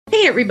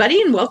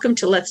everybody, and welcome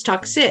to Let's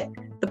Talk Sit,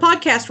 the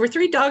podcast where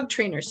three dog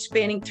trainers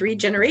spanning three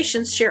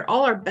generations share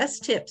all our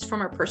best tips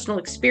from our personal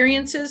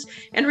experiences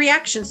and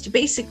reactions to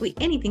basically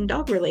anything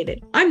dog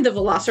related. I'm the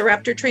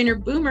Velociraptor trainer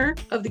Boomer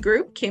of the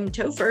group, Kim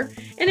Topher,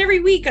 and every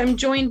week I'm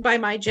joined by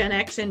my Gen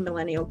X and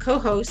Millennial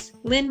co-hosts,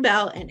 Lynn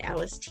Bell and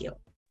Alice Teal.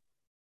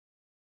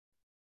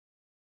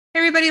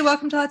 Hey everybody,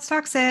 welcome to Let's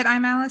Talk Sit.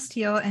 I'm Alice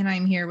Teal, and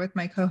I'm here with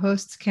my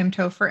co-hosts Kim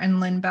Topher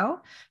and Lynn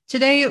Bell.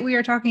 Today we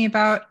are talking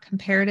about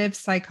comparative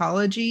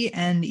psychology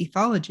and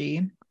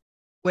ethology,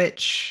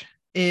 which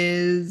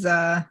is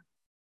some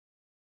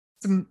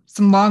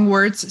long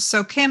words.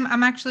 So Kim,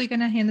 I'm actually going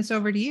to hand this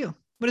over to you.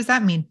 What does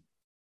that mean?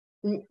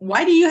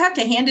 Why do you have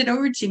to hand it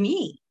over to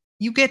me?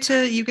 You get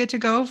to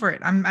go over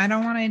it. I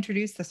don't want to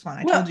introduce this one.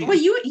 I told you. Well,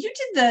 you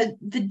did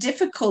the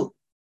difficult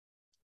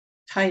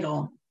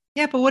title.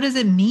 Yeah, but what does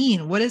it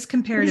mean? What is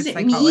comparative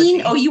psychology?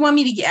 Mean? Oh, you want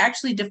me to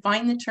actually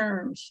define the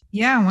terms?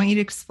 Yeah, I want you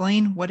to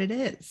explain what it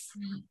is.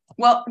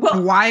 Well,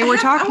 why we're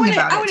talking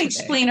about it. I want to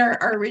explain our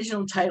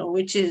original title,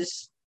 which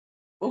is,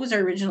 what was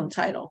our original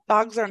title?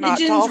 Dogs are not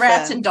Pigeons, dolphins.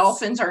 rats, and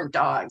dolphins aren't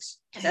dogs.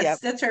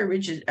 That's our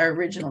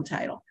original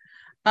title.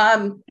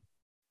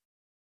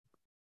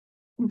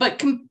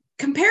 But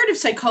comparative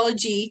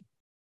psychology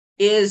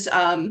is,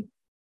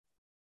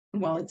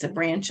 it's a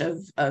branch of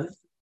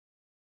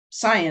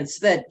science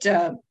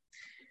that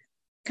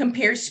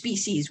compares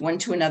species one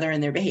to another in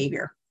their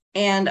behavior.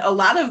 And a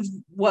lot of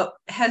what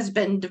has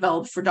been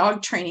developed for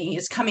dog training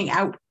is coming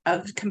out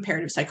of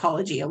comparative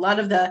psychology. A lot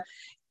of the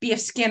B.F.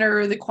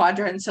 Skinner, the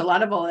quadrants, a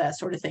lot of all that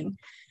sort of thing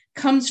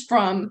comes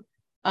from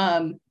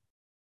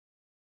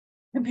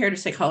comparative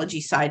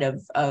psychology side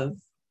of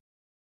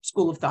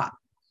school of thought.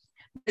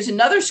 There's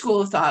another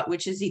school of thought,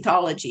 which is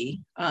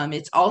ethology.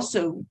 It's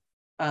also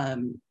a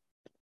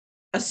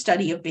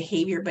study of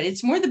behavior, but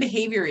it's more the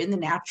behavior in the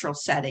natural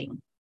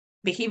setting,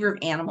 behavior of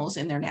animals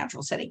in their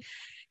natural setting.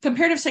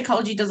 Comparative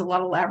psychology does a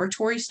lot of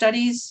laboratory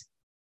studies.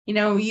 You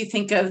know, you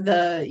think of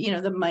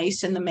the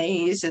mice in the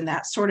maze and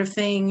that sort of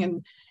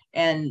thing,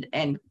 and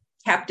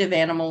captive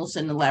animals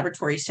in the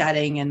laboratory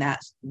setting, and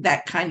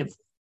that kind of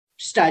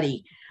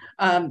study.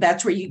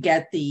 That's where you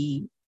get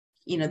the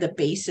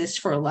basis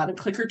for a lot of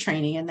clicker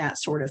training and that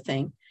sort of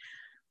thing.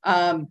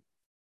 But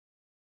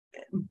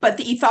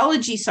the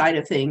ethology side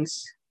of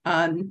things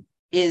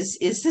is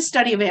the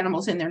study of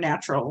animals in their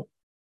natural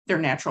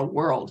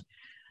world.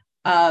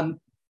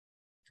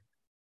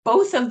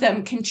 Both of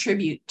them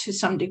contribute to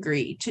some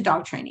degree to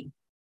dog training.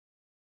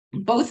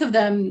 Both of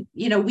them,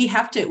 we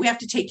have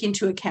to take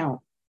into account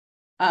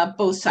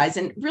both sides.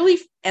 And really,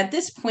 at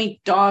this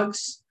point,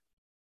 dogs'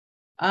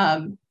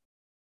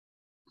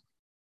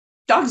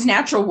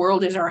 natural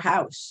world is our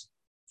house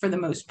for the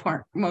most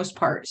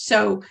part.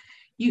 So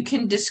you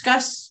can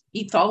discuss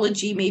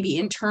ethology maybe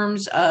in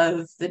terms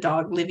of the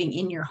dog living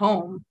in your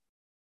home.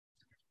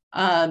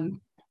 And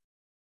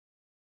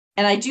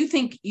I do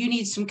think you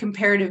need some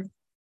comparative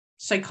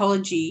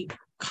psychology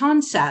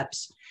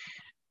concepts.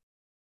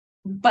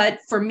 But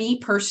for me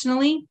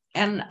personally,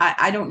 and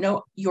I don't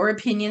know your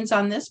opinions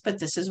on this, but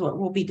this is what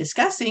we'll be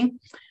discussing.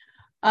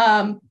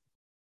 I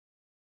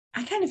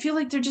kind of feel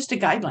like they're just a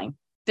guideline.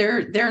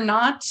 They're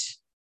not.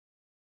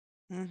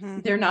 Mm-hmm.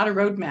 They're not a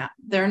roadmap.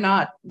 They're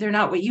not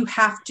what you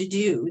have to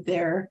do.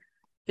 They're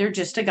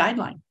just a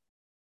guideline.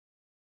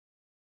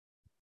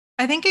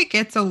 I think it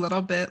gets a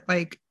little bit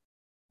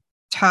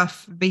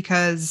tough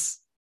because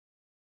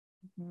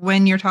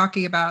when you're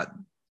talking about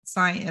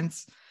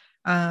science,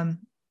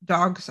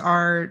 dogs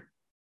are,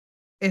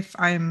 if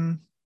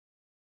I'm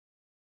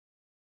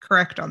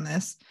correct on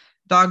this,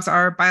 dogs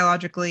are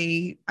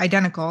biologically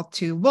identical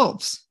to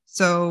wolves.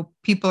 So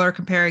people are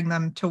comparing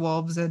them to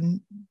wolves and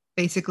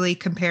basically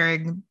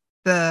comparing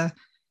the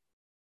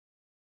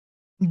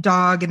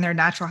dog in their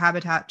natural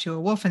habitat to a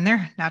wolf in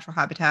their natural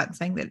habitat and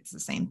saying that it's the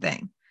same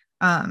thing.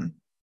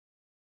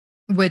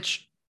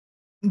 Which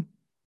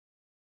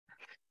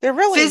they're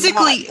really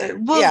physically,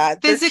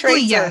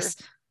 physically, yes.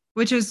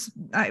 Which is,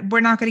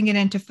 we're not going to get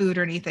into food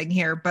or anything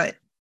here, but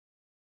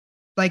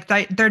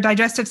their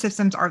digestive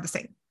systems are the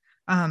same.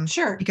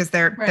 Sure. Because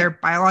they're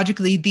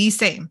biologically the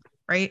same,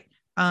 right?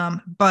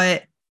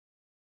 But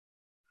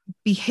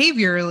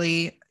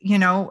behaviorally,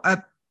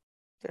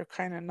 they're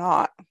kind of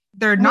not.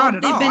 They're not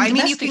at all. I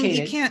mean, you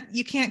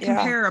can't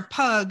compare a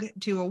pug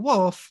to a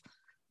wolf.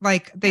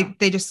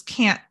 They just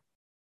can't.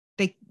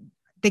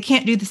 They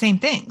can't do the same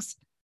things.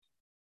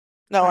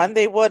 No, and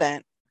they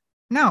wouldn't.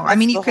 No, I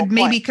mean, you could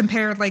maybe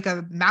compare a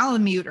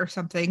Malamute or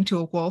something to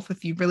a wolf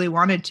if you really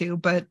wanted to,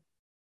 but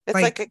it's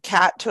like a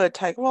cat to a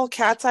tiger. Well,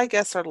 cats, I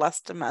guess, are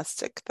less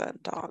domestic than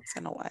dogs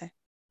in a way.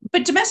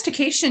 But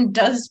domestication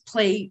does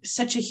play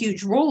such a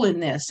huge role in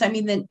this. I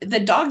mean, the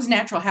dog's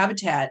natural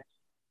habitat,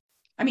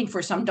 I mean,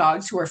 for some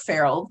dogs who are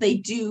feral, they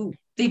do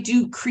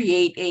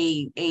create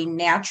a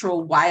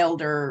natural,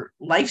 wilder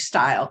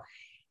lifestyle.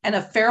 And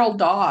a feral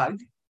dog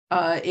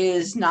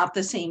is not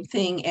the same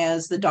thing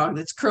as the dog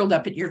that's curled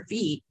up at your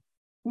feet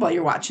while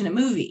you're watching a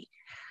movie.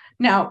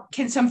 Now,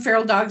 can some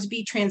feral dogs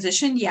be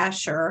transitioned? Yeah,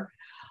 sure.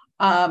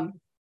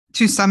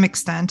 To some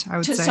extent, I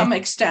would to say. some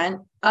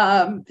extent.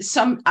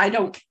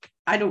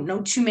 I don't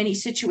know too many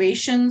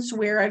situations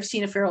where I've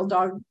seen a feral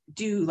dog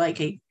do like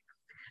a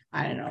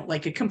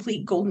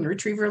complete golden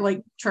retriever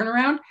like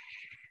turnaround,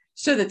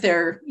 so that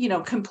they're,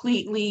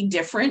 completely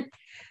different,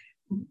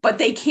 but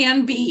they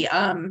can be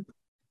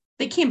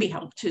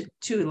helped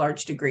to a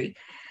large degree.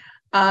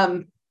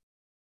 But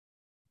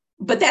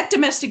that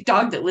domestic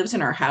dog that lives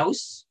in our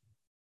house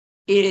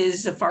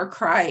is a far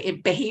cry,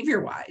 behavior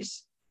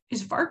wise,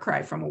 is a far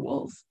cry from a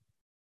wolf.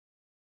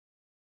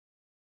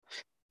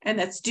 And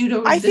that's due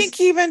to I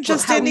think even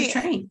just how we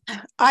train.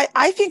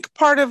 I think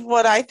part of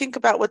what I think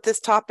about with this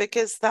topic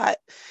is that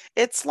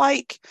it's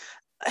like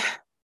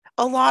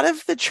a lot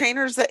of the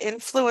trainers that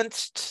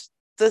influenced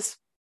this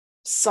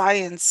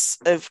science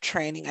of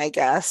training, I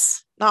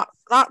guess, not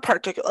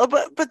particular,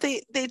 but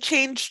they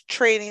changed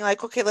training,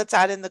 like, okay, let's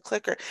add in the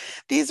clicker.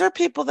 These are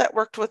people that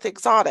worked with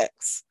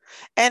exotics,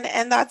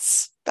 and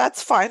that's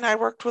fine. I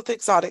worked with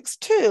exotics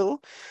too.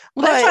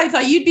 Well, that's why I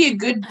thought this would be a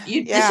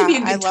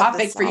good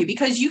topic for you,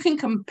 because you can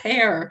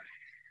compare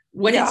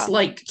what it's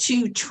like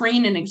to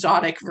train an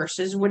exotic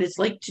versus what it's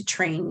like to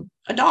train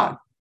a dog.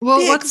 Well,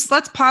 let's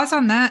pause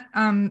on that.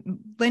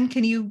 Lynn,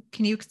 can you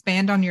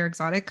expand on your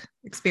exotic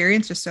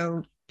experience, just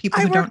so people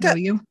who don't know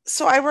you?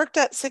 So I worked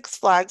at Six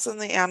Flags in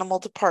the animal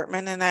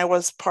department, and I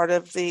was part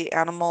of the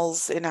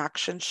Animals in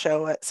Action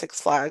show at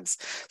Six Flags.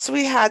 So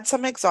we had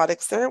some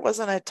exotics there. It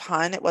wasn't a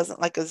ton. It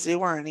wasn't like a zoo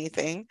or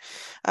anything.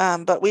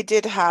 But we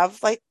did have,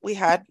 we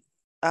had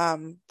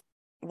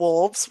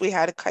wolves, we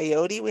had a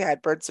coyote, we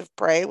had birds of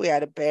prey, we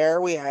had a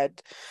bear, we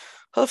had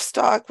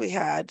hoofstock, we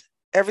had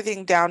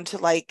everything down to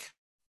like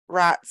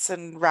rats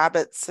and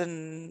rabbits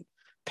and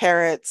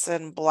parrots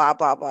and blah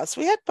blah blah. So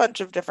we had a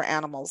bunch of different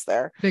animals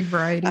there. Big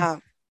variety.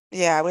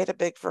 Yeah, we had a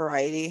big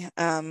variety.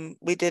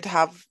 We did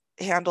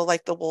handle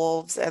like the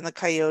wolves and the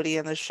coyote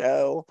in the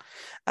show,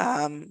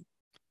 and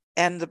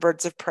the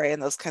birds of prey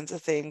and those kinds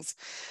of things.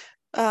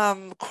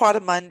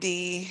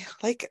 Quadrimundi,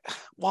 like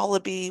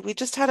wallaby. We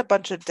just had a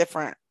bunch of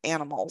different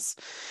animals.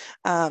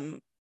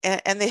 And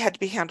they had to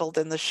be handled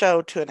in the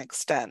show to an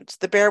extent.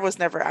 The bear was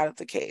never out of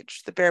the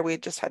cage. The bear we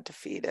just had to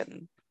feed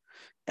and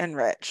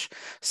enrich.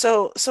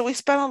 So we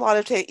spent a lot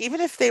of time,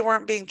 even if they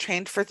weren't being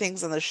trained for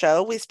things in the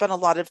show, we spent a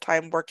lot of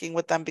time working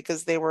with them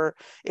because it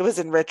was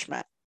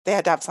enrichment. They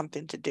had to have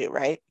something to do,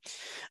 right?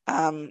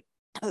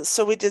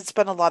 So we did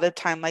spend a lot of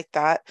time like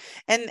that.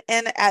 And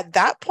at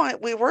that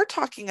point, we were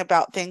talking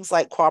about things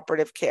like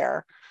cooperative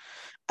care.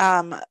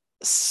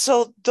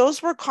 So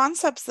those were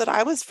concepts that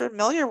I was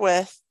familiar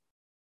with,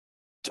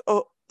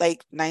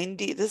 like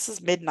this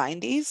is mid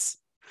 90s.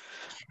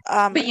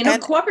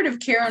 But cooperative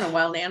care on a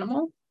wild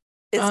animal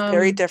is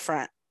very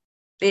different.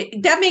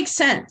 That makes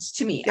sense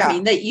to me. Yeah. I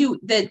mean,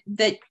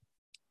 that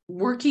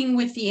working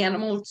with the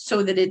animal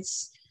so that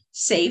it's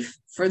safe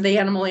for the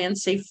animal and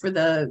safe for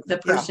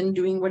the person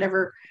doing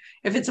whatever,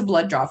 if it's a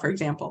blood draw, for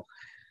example.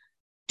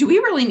 Do we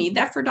really need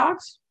that for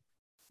dogs?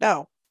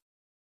 No.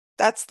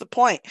 That's the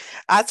point.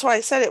 That's why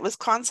I said it was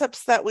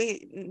concepts that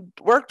we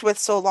worked with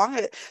so long.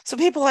 So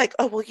people are like,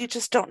 oh, well, you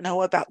just don't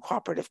know about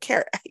cooperative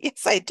care.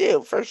 Yes, I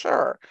do, for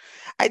sure.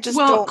 I just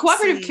don't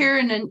cooperative care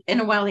in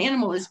a wild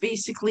animal is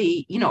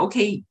basically,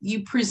 okay,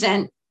 you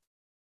present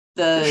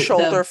the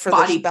shoulder for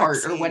body the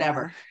part or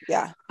whatever.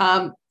 Yeah.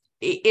 I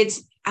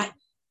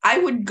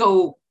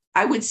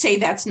would say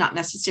that's not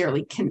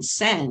necessarily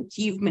consent.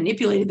 You've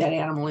manipulated that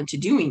animal into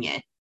doing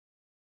it.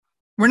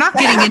 We're not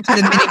getting into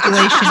the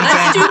manipulation again.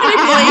 Let's do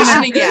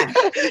manipulation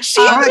again.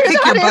 She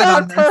kick your butt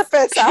on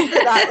purpose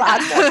after that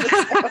last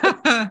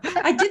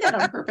episode. I did that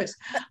on purpose.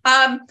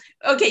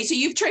 Okay, so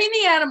you've trained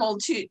the animal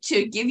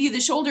to give you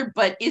the shoulder,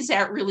 but is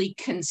that really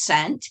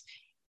consent?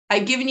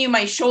 I've given you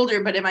my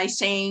shoulder, but am I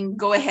saying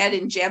go ahead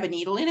and jab a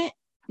needle in it?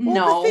 Well,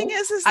 no. The thing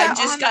is that I've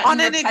just gotten on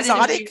an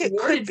exotic, it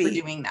could be for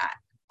doing that.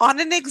 On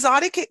an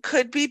exotic, it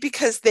could be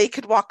because they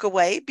could walk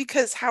away.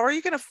 Because how are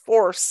you going to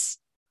force?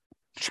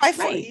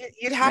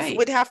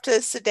 Would have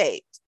to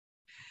sedate.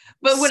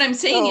 But what I'm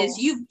saying is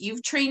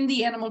you've trained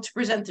the animal to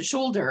present the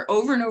shoulder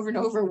over and over and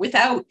over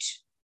without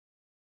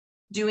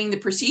doing the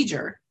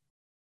procedure.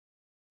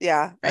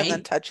 Yeah, right? And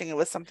then touching it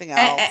with something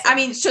else. I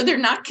mean, so they're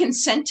not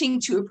consenting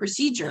to a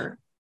procedure.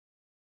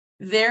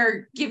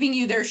 They're giving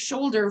you their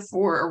shoulder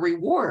for a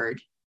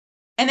reward.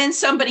 And then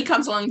somebody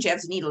comes along and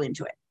jabs a needle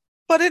into it.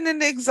 But in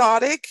an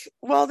exotic,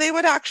 well, they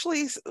would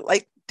actually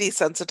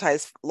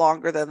desensitize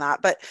longer than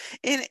that. But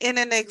in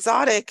an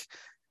exotic,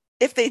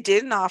 if they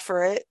didn't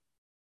offer it,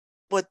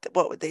 what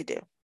would they do?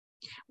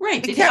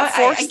 Right.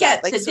 I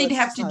get that they'd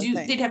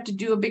have to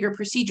do a bigger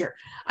procedure.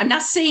 I'm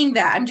not saying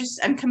that.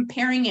 I'm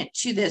comparing it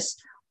to this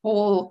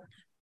whole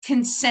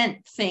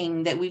consent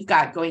thing that we've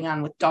got going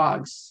on with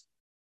dogs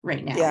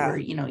right now, where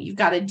you've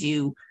got to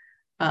do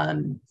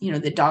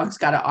the dog's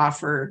got to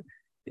offer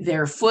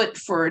their foot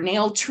for a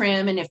nail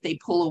trim, and if they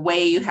pull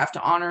away, you have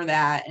to honor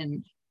that,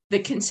 and the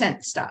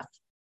consent stuff.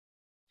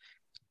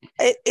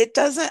 It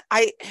doesn't,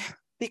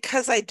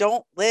 because I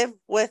don't live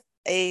with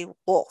a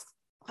wolf.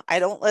 I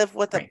don't live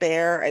with a Right.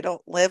 bear. I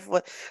don't live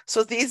with,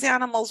 so these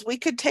animals, we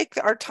could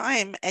take our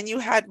time, and you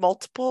had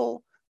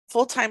multiple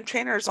full-time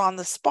trainers on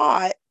the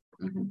spot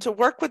Mhm. to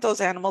work with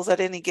those animals at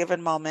any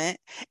given moment.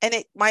 And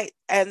it might,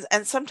 and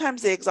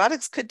sometimes the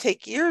exotics could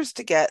take years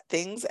to get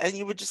things, and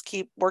you would just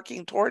keep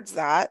working towards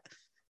that.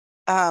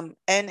 And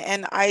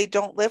I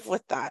don't live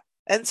with that.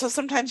 And so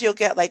sometimes you'll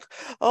get like,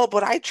 oh,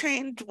 but I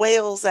trained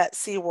whales at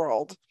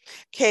SeaWorld.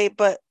 Okay,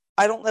 but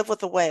I don't live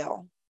with a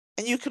whale.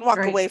 And you can walk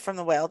Right. away from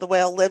the whale. The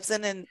whale lives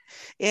in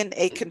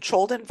a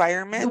controlled The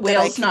environment that I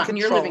whale's can not in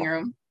your living control.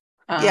 room.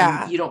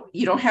 Yeah.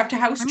 You don't have to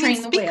house I mean,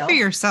 train the speak for whale.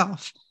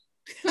 yourself.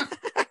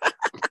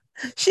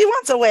 She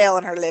wants a whale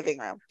in her living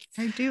room.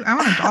 I do. I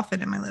want a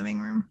dolphin in my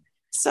living room.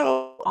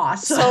 So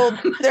Awesome.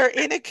 they're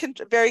in a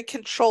very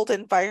controlled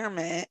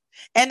environment,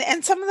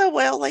 and some of the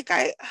whale, like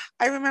I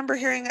remember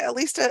hearing at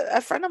least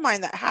a friend of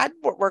mine that had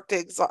worked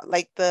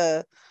like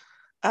the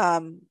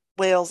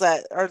whales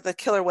or the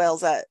killer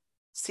whales at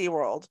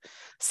SeaWorld,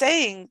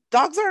 saying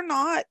dogs are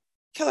not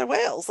killer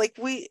whales. Like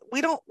we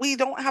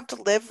don't have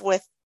to live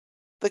with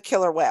the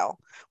killer whale.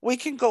 We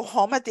can go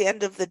home at the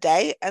end of the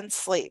day and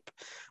sleep,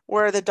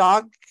 where the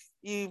dog,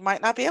 you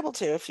might not be able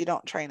to if you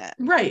don't train it.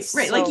 Right.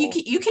 Like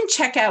you can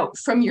check out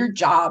from your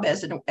job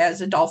as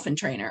a dolphin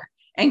trainer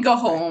and go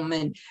home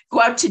and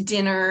go out to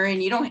dinner,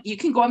 and you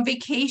can go on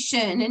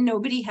vacation and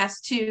nobody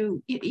has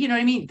to, you know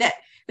what I mean? That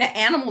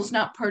animal's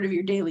not part of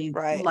your daily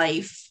Right.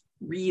 life,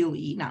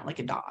 really, not like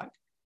a dog.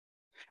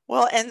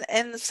 Well,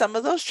 and some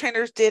of those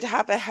trainers did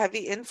have a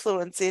heavy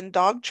influence in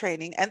dog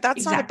training, and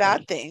that's not a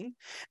bad thing,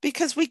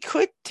 because we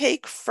could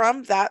take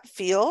from that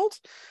field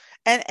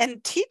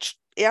and teach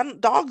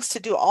dogs to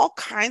do all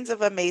kinds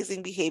of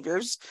amazing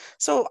behaviors.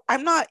 So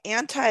I'm not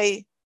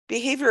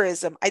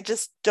anti-behaviorism. I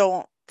just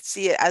don't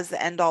see it as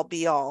the end all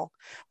be all.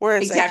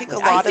 Whereas Exactly. I think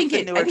a lot of the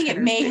I newer think it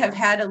trainers may do. have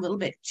had a little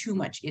bit too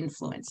much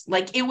influence.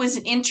 Like it was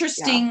an Yeah.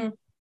 interesting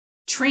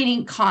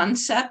training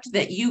concept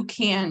that you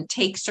can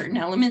take certain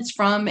elements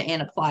from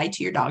and apply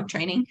to your dog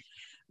training.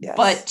 Yes.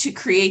 But to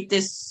create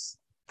this,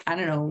 I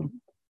don't know,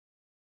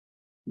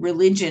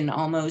 religion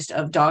almost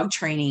of dog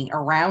training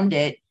around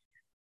it,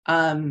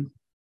 and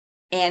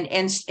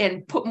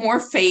put more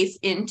faith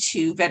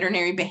into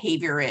veterinary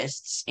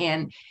behaviorists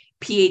and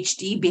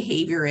PhD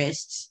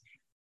behaviorists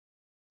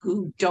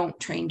who don't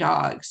train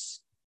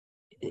dogs.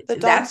 The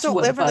dogs That's don't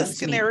what live in a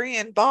bugs me.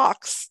 Skinnerian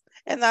box,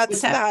 and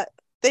that's that.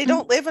 They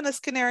don't live in a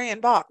Skinnerian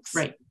box.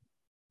 Right.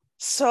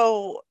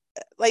 So,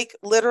 like,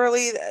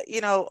 literally,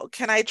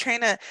 can I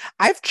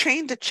I've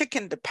trained a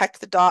chicken to peck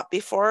the dot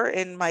before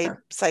in my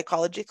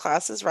psychology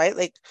classes, right?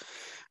 Like,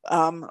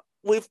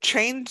 we've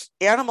trained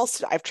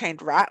animals. I've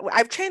trained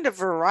a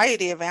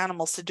variety of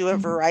animals to do a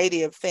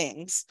variety of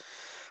things.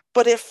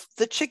 But if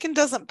the chicken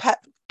doesn't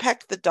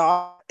peck the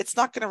dot, it's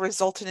not going to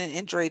result in an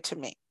injury to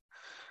me.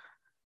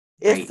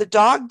 If the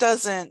dog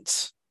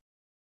doesn't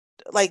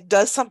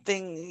does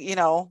something,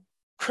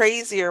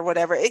 crazy or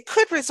whatever, it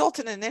could result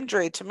in an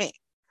injury to me.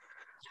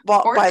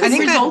 Well, or it could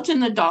result in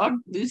the dog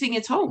losing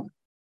its home.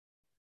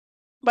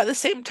 By the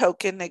same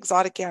token,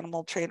 exotic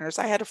animal trainers,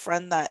 I had a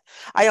friend that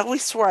I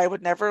always swore I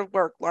would never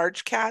work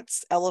large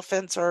cats,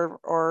 elephants,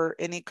 or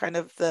any kind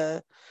of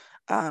the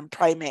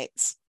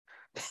primates.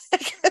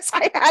 Because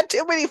I had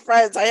too many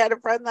friends. I had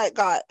a friend that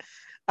got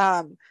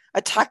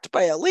attacked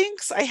by a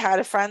lynx. I had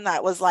a friend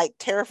that was like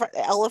terrified.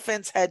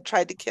 Elephants had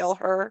tried to kill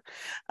her.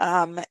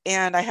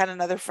 And I had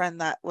another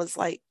friend that was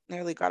like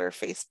nearly got her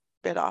face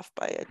bit off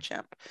by a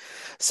chimp.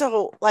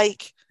 So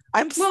like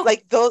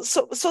those,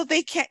 so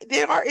they can't,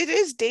 it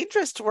is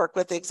dangerous to work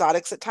with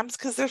exotics at times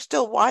because they're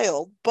still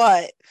wild,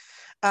 but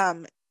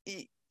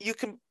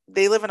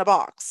they live in a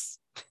box,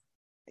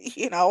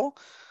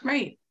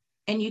 Right.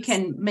 And you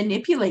can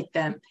manipulate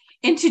them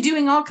into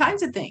doing all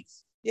kinds of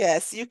things.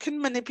 Yes, you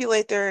can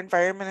manipulate their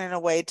environment in a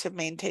way to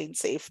maintain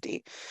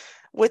safety.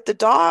 With the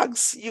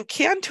dogs, you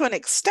can to an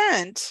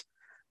extent,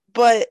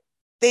 but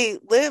they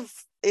live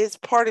is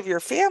part of your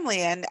family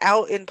and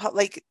out in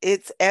like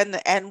it's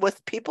and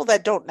with people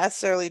that don't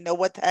necessarily know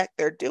what the heck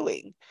they're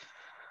doing.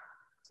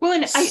 Well,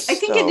 and I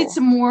think it's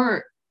a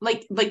more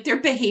like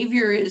their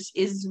behavior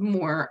is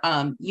more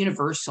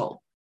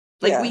universal.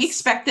 Like we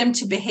expect them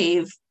to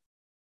behave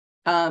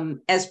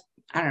as,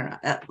 I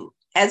don't know,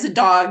 as a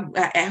dog,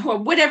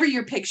 whatever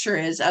your picture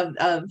is of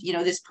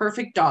this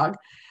perfect dog.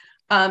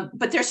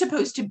 But they're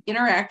supposed to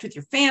interact with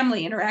your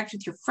family, interact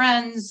with your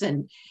friends,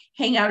 and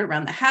hang out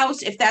around the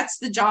house. If that's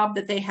the job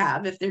that they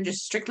have, if they're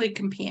just strictly a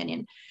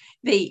companion,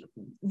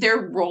 their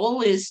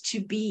role is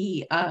to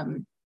be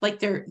like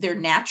their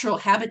natural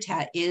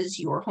habitat is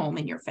your home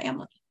and your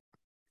family.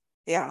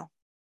 Yeah.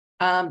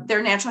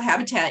 Their natural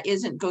habitat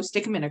isn't go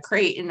stick them in a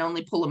crate and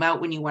only pull them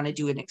out when you want to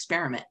do an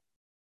experiment.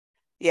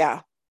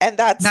 Yeah. And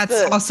that's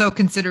also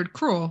considered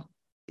cruel.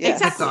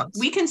 Yes. Exactly.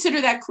 We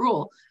consider that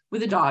cruel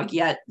with a dog,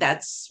 yet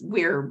that's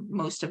where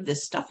most of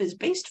this stuff is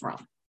based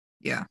from.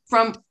 Yeah.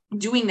 From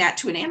doing that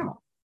to an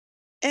animal.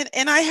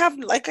 And I have,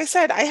 like I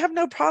said, I have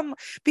no problem.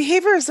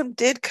 Behaviorism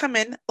did come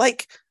in,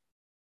 like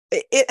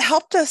it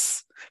helped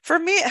us. For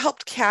me, it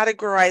helped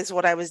categorize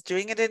what I was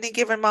doing at any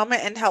given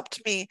moment and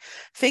helped me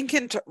think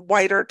in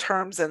wider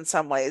terms in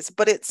some ways.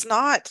 But it's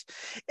not.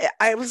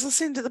 I was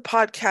listening to the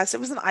podcast. It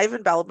was an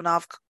Ivan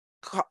Balabanov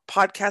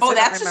podcast. Oh, I don't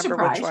that's a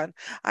remember which surprise. one.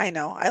 I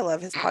know. I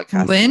love his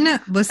podcast. Lynn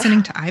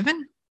listening to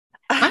Ivan?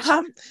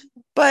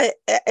 But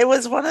it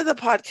was one of the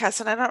podcasts,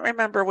 and I don't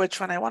remember which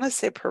one. I want to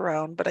say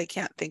Perone, but I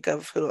can't think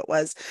of who it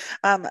was.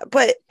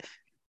 But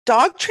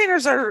dog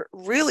trainers are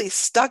really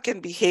stuck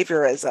in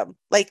behaviorism.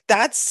 Like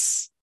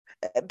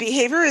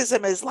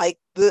behaviorism is like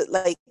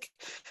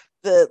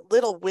the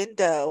little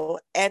window,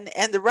 and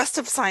the rest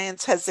of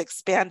science has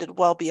expanded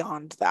well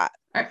beyond that.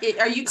 Are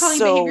you calling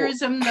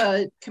behaviorism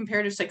the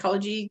comparative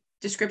psychology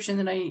description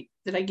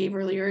that I gave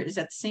earlier? Is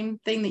that the same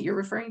thing that you're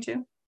referring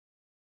to?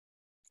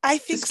 I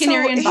think the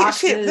Skinnerian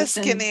boxes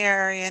the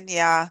Skinnerian,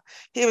 yeah.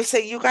 He was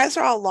saying you guys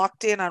are all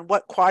locked in on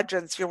what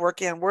quadrants you're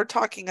working in. We're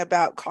talking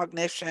about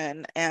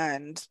cognition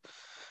and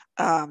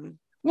so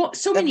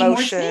many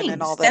more things.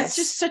 And all this. That's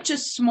just such a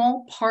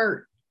small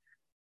part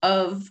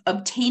of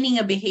obtaining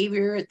a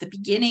behavior at the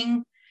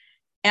beginning.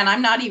 And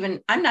I'm not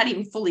even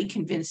fully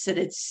convinced that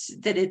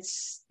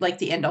it's like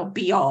the end all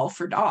be all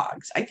for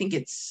dogs. I think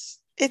it's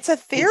a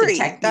theory.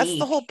 That's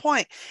the whole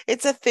point.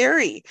 It's a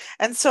theory.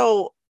 And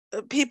so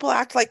people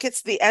act like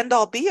it's the end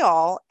all be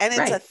all, and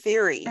it's a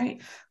theory.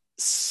 Right.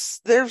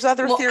 There's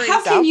other theories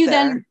out there. How can you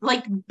then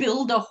like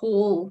build a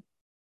whole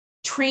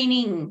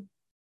training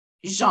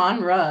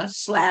genre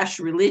 /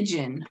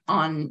 religion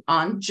on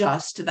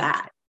just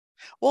that?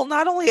 Well,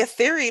 not only a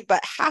theory,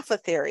 but half a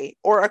theory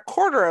or a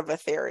quarter of a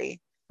theory.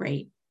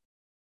 Right.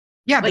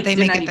 Yeah, but they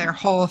make it their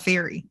whole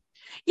theory.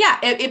 Yeah,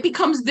 it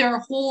becomes their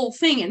whole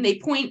thing, and they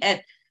point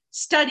at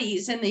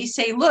studies and they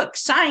say, look,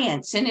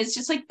 science. And it's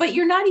just like, but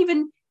you're not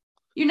even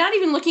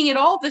looking at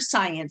all the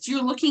science.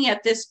 You're looking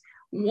at this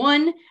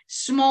one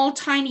small,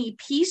 tiny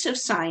piece of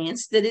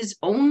science that is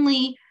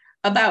only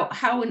about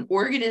how an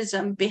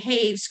organism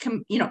behaves.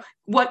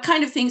 What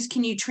kind of things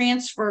can you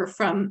transfer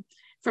from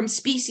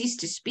species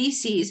to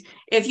species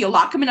if you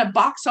lock them in a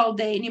box all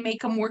day and you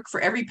make them work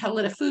for every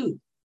pellet of food?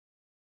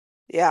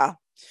 Yeah.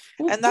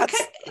 Well, and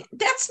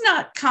that's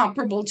not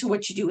comparable to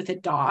what you do with a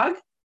dog.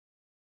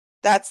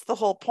 That's the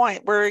whole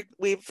point, where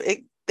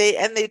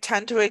they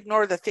tend to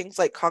ignore the things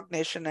like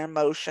cognition and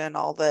emotion,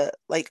 all the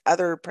like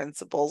other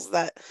principles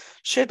that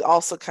should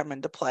also come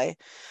into play.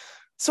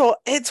 So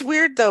it's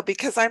weird though,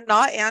 because I'm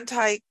not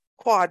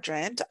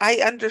anti-quadrant. I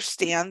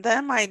understand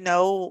them. I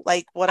know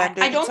like what I'm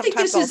doing. I don't think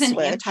this is an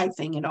anti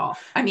thing at all.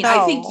 I mean,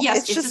 I think,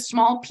 yes, it's a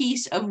small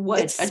piece of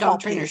what a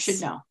dog trainer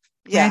should know.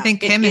 Yeah, I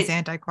think Kim is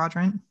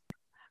anti-quadrant.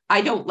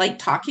 I don't like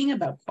talking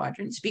about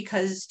quadrants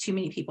because too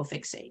many people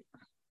fixate.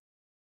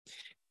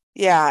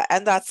 Yeah,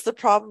 and that's the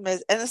problem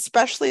and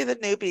especially the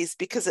newbies,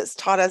 because it's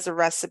taught as a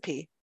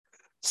recipe.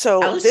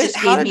 So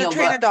how to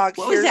train a dog.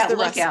 What was that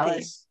look,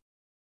 Alice?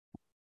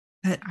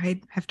 But I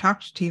have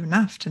talked to you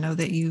enough to know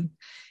that you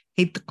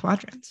hate the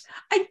quadrants.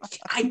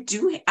 I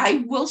do.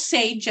 I will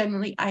say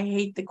generally I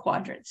hate the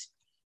quadrants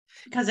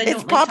because I don't.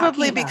 It's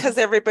probably because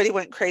everybody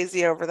went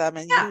crazy over them,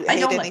 and you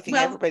hate anything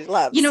everybody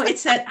loves.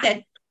 It's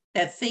that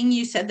thing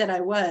you said that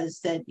I was,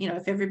 that,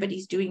 if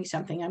everybody's doing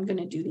something, I'm going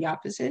to do the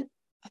opposite.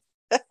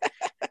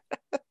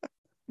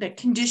 The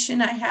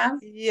condition I have.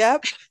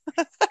 Yep. So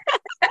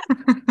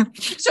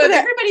if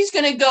everybody's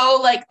going to go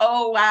like,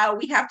 oh, wow,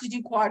 we have to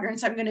do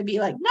quadrants, I'm going to be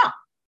like, no,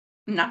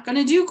 I'm not going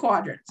to do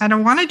quadrants. I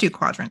don't want to do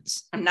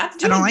quadrants. I'm not doing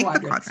quadrants. I don't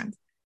like the quadrants.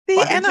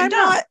 And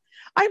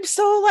I'm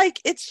so like,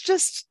 it's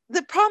just,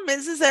 the problem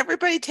is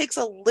everybody takes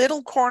a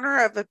little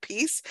corner of a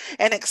piece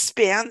and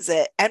expands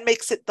it and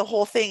makes it the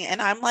whole thing.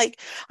 And I'm like,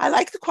 I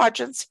like the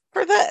quadrants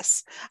for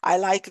this. I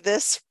like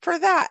this for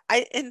that.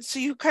 And so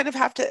you kind of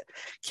have to,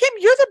 Kim,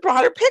 you're the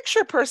broader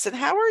picture person.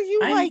 How are you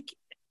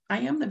I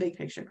am the big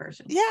picture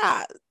person.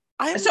 Yeah.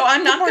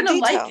 I'm not going to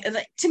like,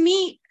 to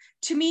me,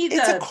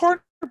 it's a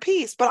corner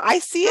piece, but I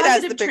see it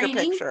as the bigger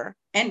picture.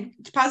 And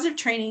positive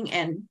training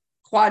and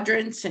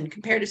quadrants and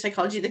comparative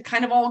psychology, that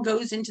kind of all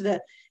goes into the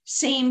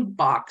same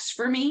box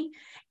for me.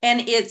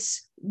 And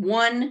it's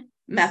one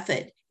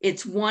method.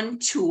 It's one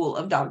tool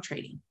of dog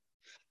training.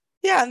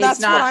 Yeah, and that's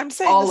what I'm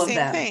saying. The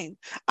same thing.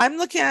 I'm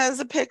looking at it as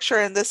a picture,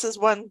 and this is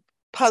one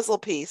puzzle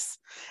piece.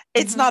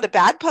 It's not a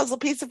bad puzzle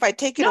piece if I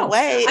take it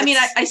away. I mean,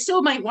 I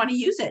still might want to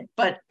use it,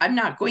 but I'm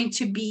not going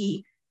to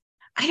be,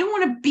 I don't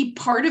want to be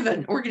part of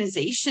an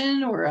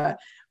organization or a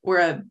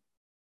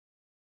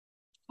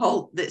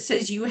cult that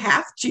says you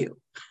have to.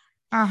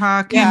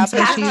 Kim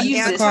says she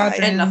uses quadrants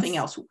and nothing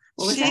else.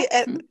 She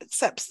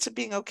accepts to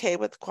being okay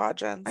with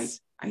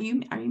quadrants. Are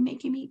you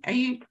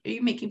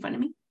making fun of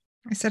me?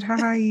 I said,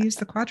 haha, you use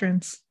the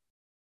quadrants.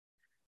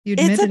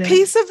 It's a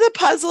piece of the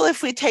puzzle.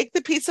 If we take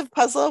the piece of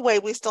puzzle away,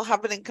 we still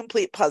have an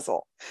incomplete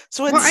puzzle.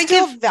 So it's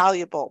still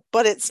valuable,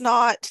 but it's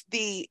not,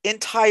 the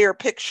entire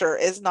picture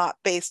is not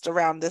based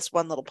around this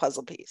one little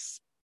puzzle piece.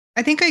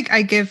 I think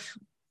I give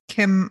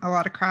Kim a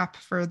lot of crap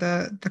for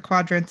the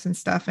quadrants and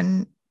stuff.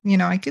 And,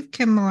 I give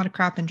Kim a lot of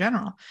crap in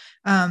general.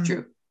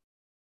 True.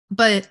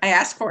 But I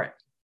asked for it.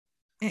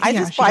 I Yeah,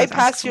 just she does ask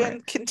bypass you for it.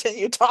 and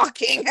continue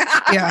talking.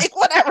 Yeah. Like,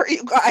 whatever,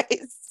 you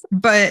guys.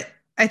 But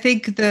I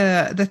think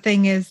the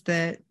thing is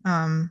that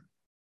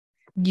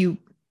you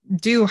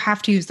do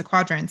have to use the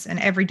quadrants, and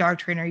every dog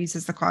trainer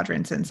uses the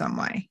quadrants in some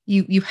way.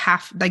 You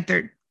have, like,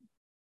 they're,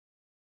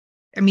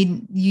 I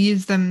mean, you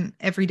use them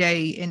every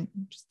day in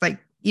just like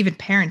even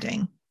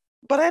parenting.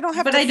 But I don't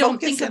have But to I don't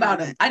focus think in about on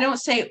them. it. I don't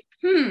say,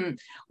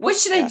 what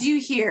should I do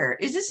here?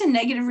 Is this a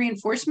negative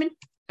reinforcement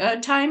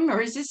time, or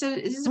is this a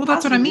Well, that's what I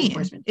positive mean.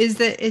 reinforcement? Is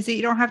that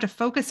you don't have to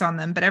focus on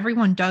them, but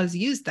everyone does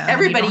use them.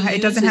 Everybody and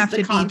it doesn't uses have the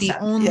to be the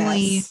concept. only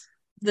Yes.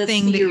 The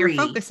thing that you're theory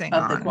focusing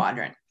of the on.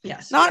 quadrant.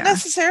 Yes. Not Yeah.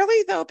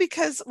 necessarily, though,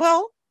 because,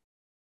 well,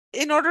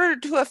 in order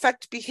to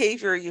affect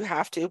behavior, you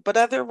have to. But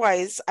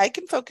otherwise, I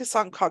can focus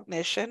on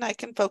cognition. I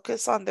can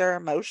focus on their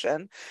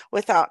emotion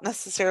without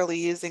necessarily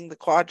using the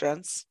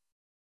quadrants.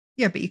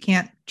 Yeah, but you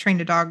can't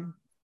train a dog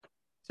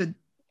to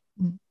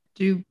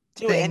do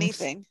things.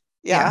 Anything.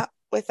 Yeah.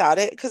 Without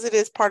it, because it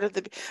is part of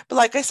the, but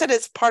like I said,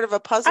 it's part of a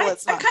puzzle.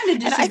 It's I not. kind of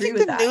And I disagree think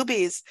with the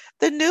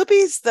that.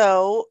 newbies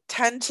though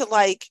tend to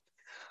like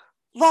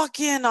lock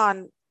in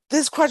on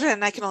this quadrant,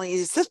 and I can only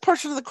use this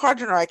portion of the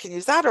quadrant, or I can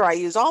use that, or I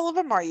use all of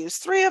them, or I use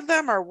 3 of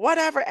them, or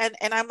whatever. And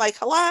I'm like,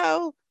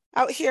 hello,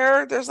 out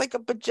here, there's like a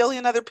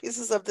bajillion other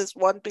pieces of this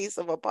one piece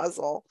of a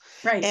puzzle.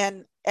 Right.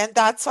 And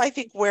that's, I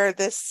think, where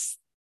this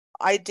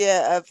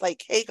idea of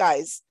like, hey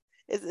guys,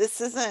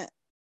 this isn't,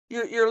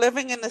 you're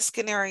living in a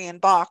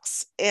Skinnerian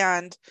box,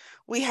 and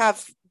we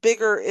have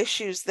bigger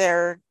issues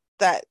there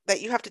that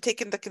you have to take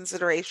into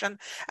consideration,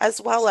 as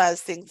well as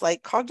things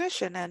like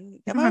cognition and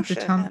emotion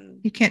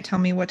and you can't tell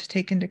me what to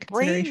take into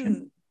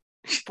consideration.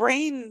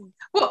 brain.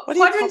 Well, what do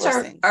you call quadrants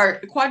those things?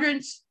 are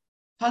quadrants,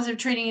 positive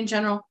training in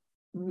general,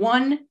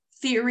 one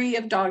theory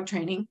of dog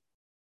training.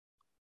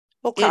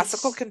 Well,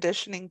 classical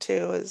conditioning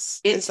too is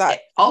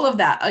that all of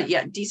that.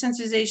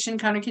 Desensitization,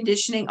 counter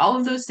conditioning, all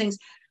of those things.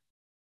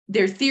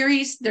 Their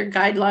theories, their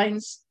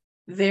guidelines,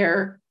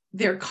 their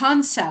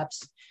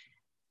concepts,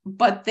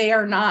 but they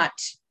are not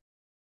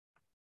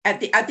at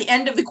the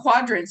end of the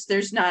quadrants.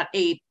 There's not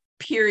a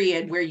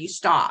period where you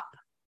stop.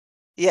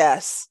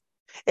 Yes,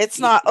 it's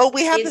not. Oh,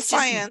 we have the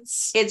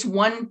science. It's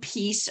one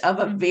piece of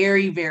a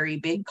very, very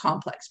big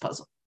complex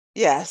puzzle.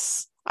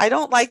 Yes. I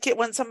don't like it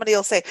when somebody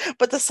will say,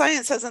 but the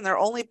science says, and they're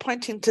only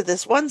pointing to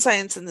this one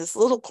science in this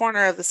little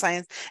corner of the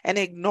science and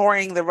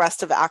ignoring the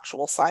rest of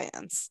actual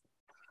science.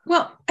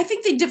 Well, I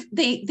think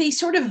they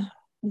sort of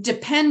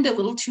depend a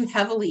little too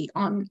heavily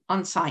on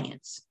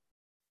science.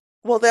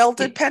 Well, they'll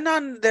depend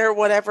on their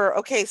whatever.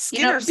 Okay,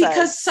 Skinner says,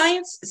 because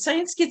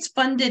science gets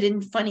funded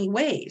in funny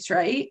ways,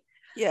 right?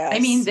 Yes. I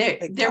mean,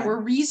 there were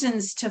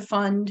reasons to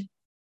fund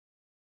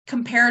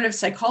comparative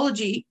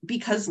psychology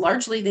because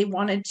largely they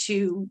wanted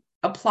to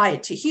apply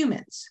it to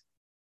humans.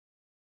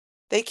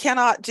 They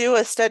cannot do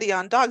a study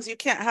on dogs. You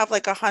can't have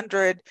like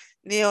 100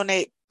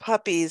 neonate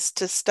puppies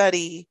to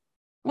study.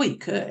 Well, you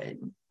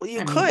could. Well,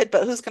 you could,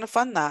 but who's going to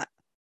fund that?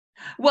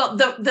 Well,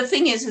 the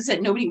thing is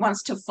that nobody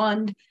wants to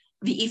fund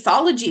the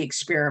ethology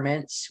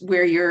experiments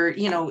where you're,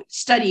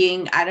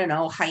 studying, I don't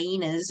know,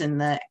 hyenas in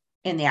the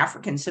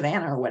African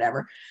savannah or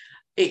whatever.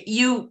 They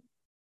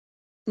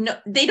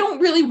don't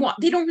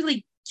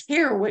really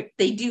care what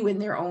they do in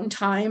their own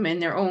time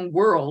and their own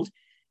world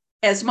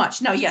as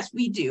much. Now, yes,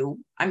 we do.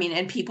 I mean,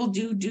 and people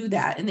do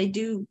that, and they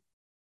do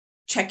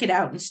check it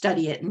out and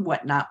study it and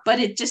whatnot, but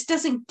it just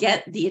doesn't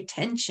get the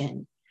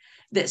attention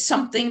that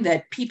something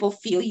that people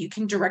feel you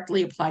can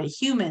directly apply to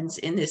humans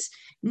in this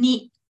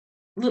neat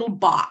little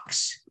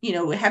box. We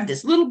have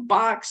this little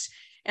box,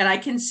 and I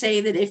can say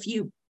that if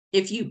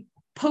you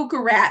poke a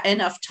rat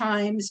enough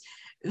times,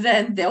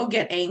 then they'll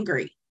get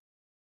angry.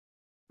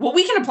 Well,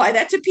 we can apply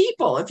that to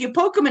people. If you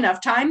poke them enough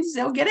times,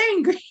 they'll get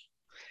angry.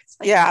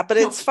 Yeah, but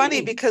it's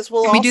funny because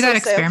we'll also do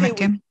that say, experiment,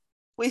 okay, Kim?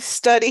 we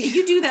study.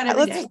 You do that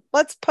every day.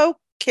 Let's poke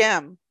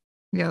Kim.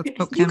 Yeah, let's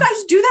poke Kim. You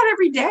guys do that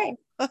every day.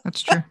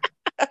 That's true.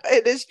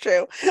 It is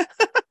true.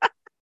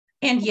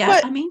 And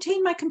yet I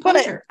maintain my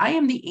composure. I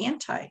am the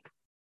anti.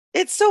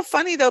 It's so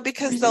funny though,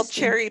 because they'll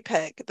cherry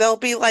pick. They'll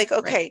be like,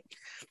 okay,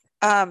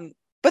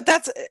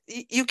 but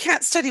you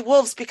can't study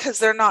wolves because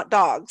they're not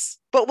dogs.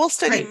 But we'll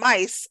study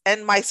mice,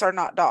 and mice are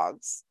not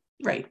dogs.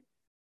 Right.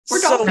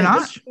 We're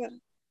dolphins.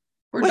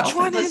 Which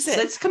one is it?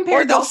 Let's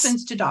compare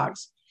dolphins to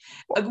dogs.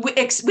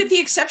 With the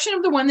exception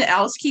of the one that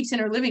Alice keeps in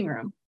her living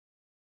room.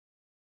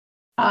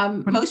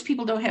 Most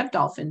people don't have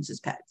dolphins as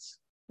pets.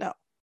 No.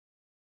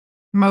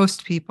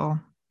 Most people.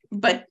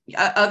 But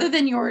other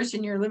than yours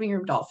in your living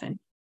room dolphin.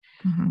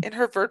 Mm-hmm. In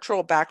her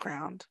virtual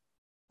background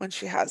when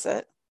she has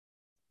it.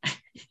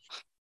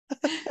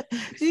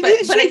 You need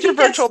to change your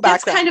virtual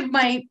background.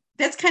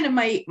 That's kind of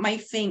my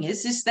thing,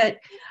 is just that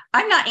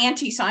I'm not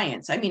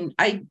anti-science. I mean,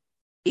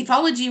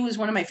 ethology was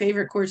one of my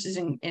favorite courses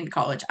in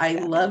college. I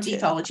loved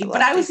ethology,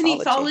 but I was an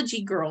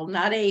ethology girl,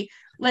 not a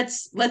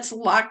let's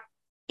lock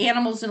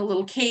animals in a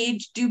little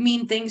cage, do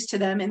mean things to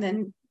them, and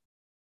then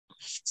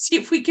see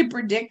if we can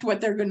predict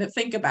what they're going to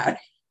think about it.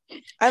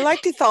 I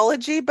liked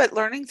ethology, but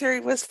learning theory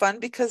was fun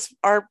because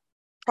our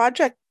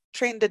project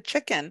trained a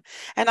chicken,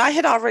 and I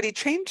had already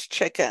trained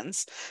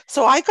chickens.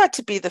 So I got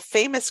to be the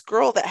famous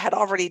girl that had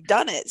already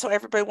done it. So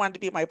everybody wanted to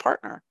be my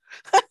partner.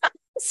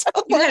 So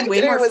You had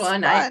way more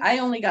fun. fun.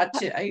 I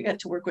got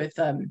to work with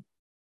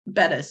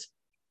bettas.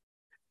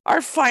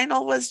 Our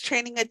final was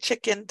training a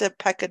chicken to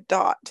peck a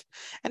dot,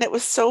 and it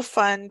was so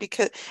fun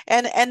because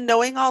and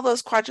knowing all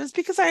those quadrants,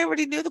 because I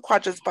already knew the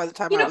quadrants by the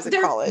time I was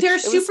in college. There are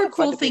super so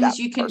cool things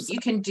you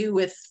can do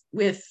with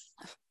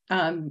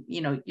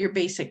your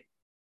basic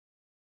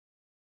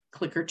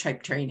clicker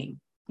type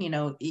training.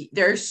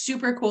 There are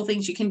super cool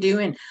things you can do,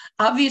 and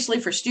obviously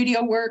for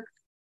studio work,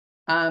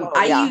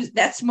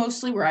 that's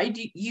mostly where I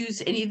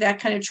use any of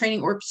that kind of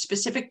training, or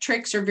specific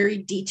tricks or very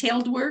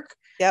detailed work.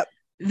 Yep.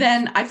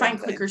 Then I find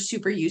clickers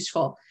super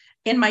useful.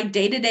 In my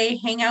day-to-day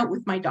hangout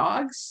with my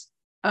dogs,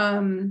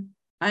 I'm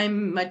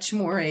much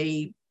more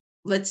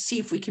let's see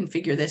if we can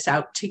figure this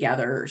out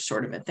together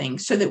sort of a thing,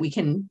 so that we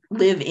can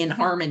live in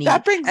harmony.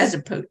 What?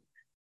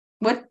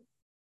 I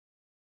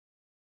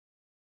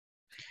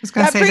was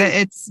going to say that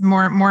it's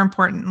more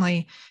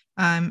importantly,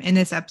 in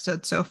this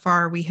episode so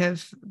far, we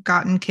have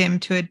gotten Kim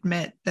to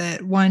admit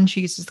that 1,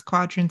 she uses the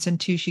quadrants, and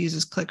 2, she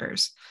uses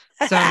clickers.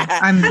 So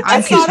I'm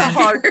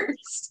content.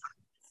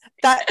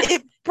 That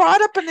it brought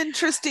up an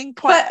interesting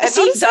point. But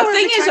see, the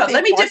thing is,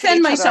 let me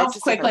defend myself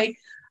quickly.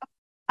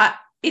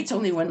 It's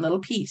only one little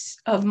piece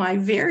of my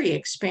very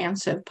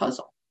expansive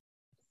puzzle.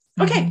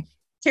 Okay,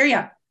 carry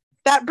on.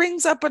 That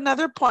brings up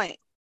another point.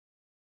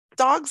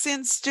 Dogs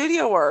in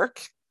studio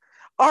work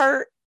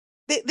are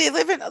they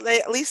live in,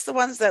 at least the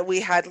ones that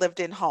we had lived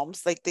in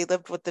homes, like they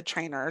lived with the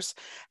trainers.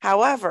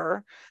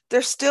 However,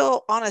 they're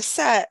still on a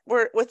set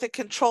where with the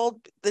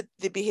controlled,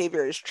 the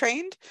behavior is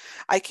trained.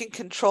 I can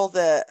control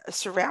the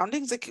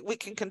surroundings. We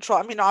can control,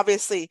 I mean,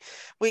 obviously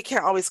we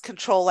can't always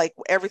control like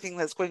everything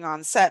that's going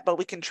on set, but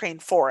we can train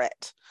for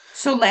it.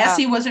 So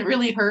Lassie wasn't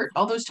really hurt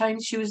all those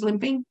times she was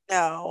limping?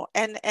 No,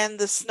 and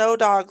the snow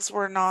dogs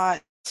were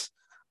not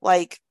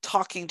like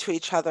talking to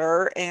each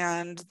other,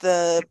 and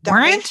the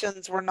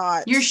Dalmatians were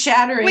not. You're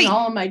shattering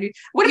all of my.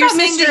 What about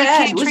Mr.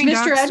 Ed? Was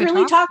Mr. Ed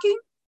really talking?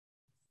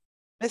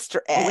 Mr.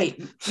 Ed. Oh,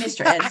 wait,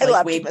 Mr. Ed's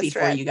like way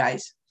before you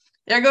guys.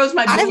 There goes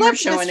my boomer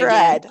showing Mr.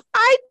 again. Ed.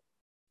 I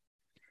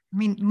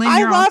mean, Lynn,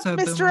 I love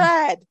Mr.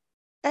 Ed,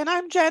 and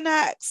I'm Gen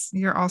X.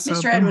 You're also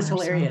Mr. Ed was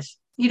hilarious.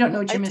 You don't know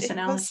what you're missing,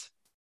 Alice.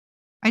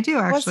 I do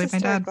actually. My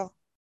dad.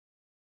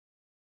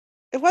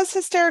 It was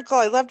hysterical.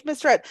 I loved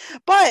Mr. Ed,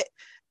 but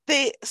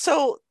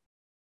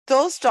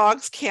those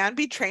dogs can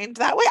be trained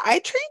that way. I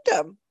trained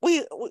them.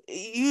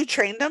 You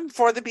trained them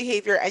for the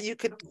behavior, and you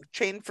could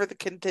train for the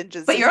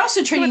contingency. But you're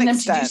also training them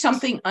to do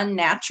something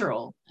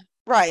unnatural,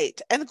 right?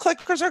 And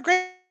clickers are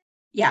great.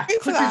 Yeah,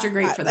 clickers are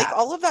great for that. Like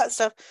all of that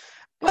stuff.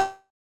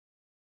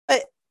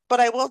 But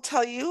I will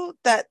tell you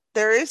that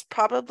there is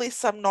probably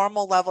some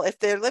normal level, if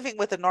they're living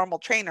with a normal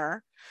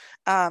trainer.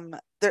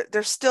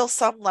 There's still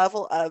some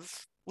level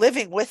of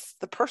living with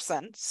the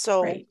person.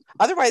 So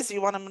otherwise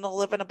you want them to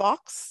live in a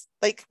box.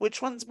 Like,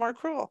 which one's more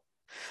cruel?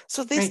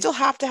 So they still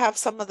have to have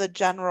some of the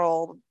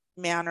general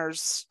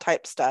manners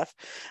type stuff.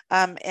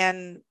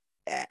 And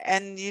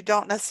you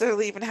don't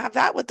necessarily even have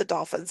that with the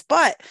dolphins,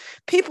 but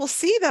people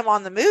see them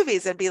on the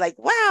movies and be like,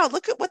 wow,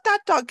 look at what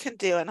that dog can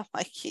do. And I'm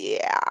like,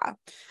 yeah,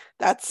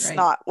 that's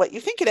not what you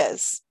think it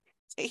is.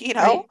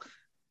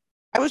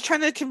 I was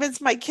trying to convince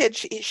my kid.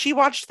 She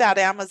watched that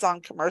Amazon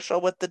commercial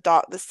with the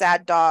dog, the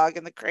sad dog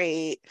in the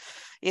crate.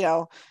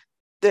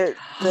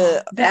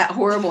 That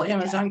horrible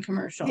Amazon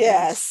commercial.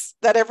 Yes,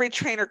 that every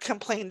trainer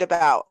complained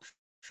about.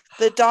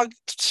 The dog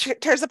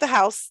tears up the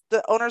house.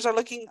 The owners are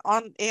looking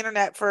on the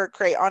internet for a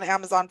crate, on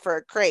Amazon for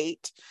a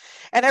crate,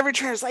 and every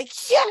trainer's like,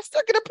 "Yes,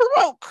 they're going to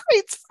promote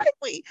crates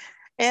finally."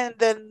 And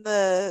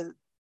then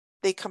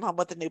they come home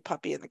with a new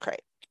puppy in the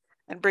crate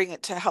and bring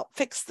it to help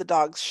fix the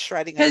dog's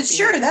shredding. Because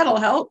sure, that'll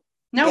help.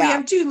 Now we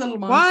have 2 little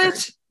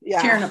monsters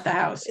tearing up the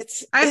house.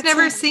 I've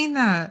never seen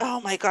that.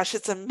 Oh my gosh,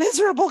 it's a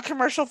miserable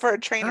commercial for a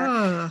trainer.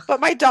 Ugh. But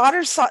my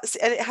daughter saw,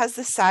 and it has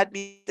this sad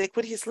music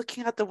when he's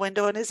looking out the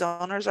window and his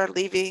owners are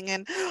leaving,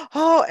 and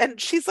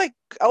she's like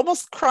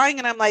almost crying,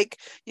 and I'm like,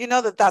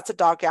 that's a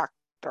dog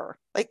actor.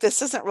 Like,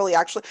 this isn't really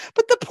actually,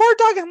 but the poor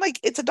dog, I'm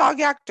like, it's a dog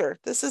actor.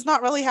 This is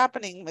not really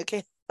happening,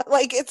 okay?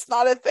 Like, it's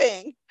not a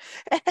thing.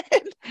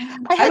 And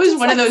I was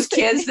one of those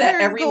kids that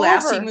every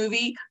Lassie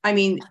movie, I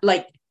mean,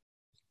 like,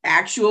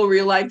 actual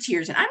real life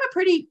tears, and I'm a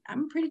pretty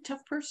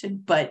tough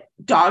person, but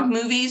dog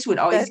movies would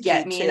always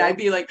get me, and I'd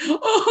be like,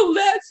 oh,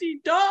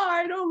 Lassie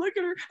died, oh, look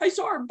at her, I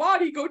saw her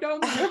body go down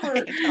the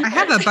river. I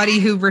have a buddy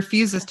who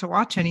refuses to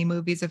watch any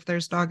movies if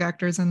there's dog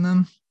actors in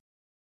them.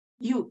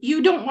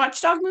 You don't watch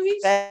dog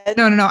movies?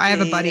 No, I have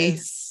a buddy.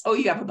 Oh,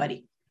 you have a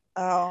buddy.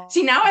 Oh,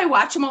 see, now I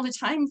watch them all the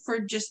time for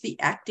just the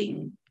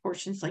acting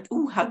portions, like,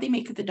 oh, how'd they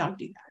make the dog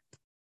do that?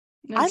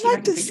 I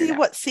like to see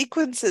what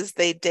sequences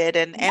they did,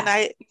 and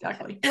I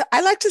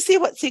like to see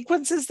what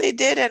sequences they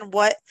did, and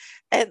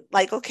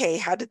like, okay,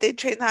 how did they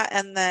train that,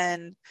 and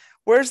then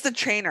Where's the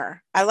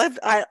trainer? I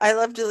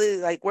love to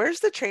like, where's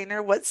the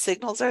trainer? What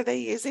signals are they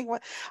using?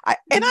 I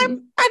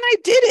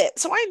did it.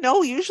 So I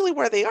know usually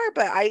where they are,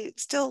 but I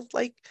still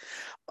like,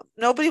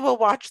 nobody will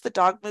watch the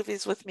dog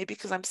movies with me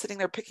because I'm sitting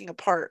there picking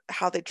apart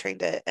how they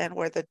trained it and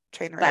where the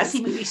trainer Lassie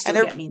is. movies still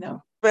And get me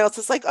though. everybody else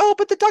is like, oh,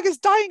 but the dog is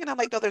dying. And I'm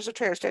like, no, there's a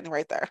trainer standing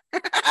right there.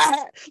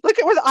 Look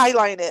at where the eye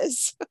line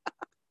is.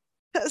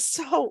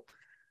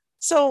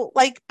 So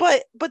like,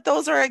 but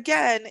those are,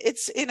 again,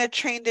 it's in a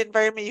trained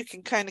environment. You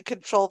can kind of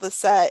control the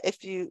set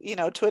if you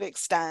know, to an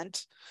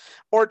extent,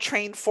 or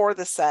train for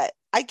the set.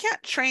 I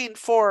can't train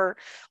for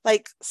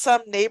like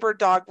some neighbor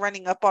dog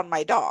running up on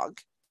my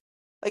dog.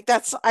 Like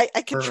that's, I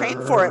can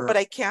train for it, but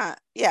I can't.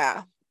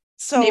 Yeah.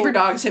 Neighbor So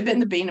dogs have been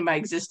the bane of my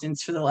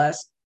existence for the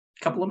last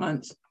couple of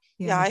months.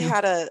 yeah, me too.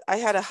 I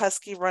had a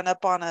husky run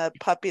up on a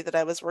puppy that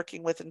I was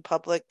working with in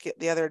public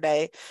the other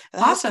day. And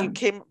the husky Awesome.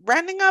 came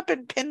running up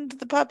and pinned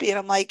the puppy. And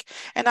I'm like,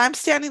 and I'm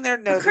standing there,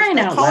 For no, there's crying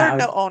no out collar,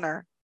 no loud.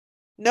 owner.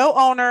 No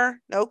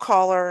owner, no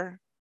collar.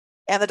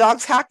 And the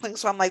dog's hackling.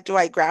 So I'm like, do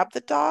I grab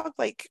the dog?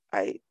 Like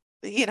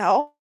you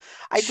know,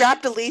 I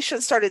grabbed a leash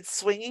and started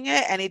swinging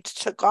it and he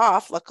took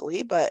off,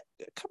 luckily, but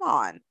come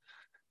on,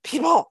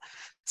 people.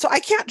 So I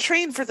can't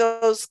train for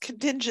those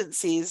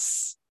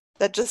contingencies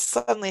that just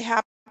suddenly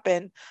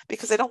happen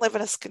because I don't live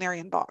in a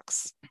Skinnerian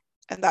box.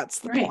 And that's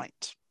the Right.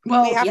 point. We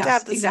Well, have to yes,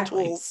 have the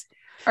exactly. tools.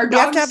 Our We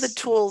have to have the dogs,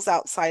 tools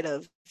outside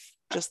of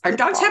just our the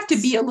dogs have to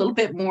be box. a little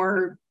bit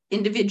more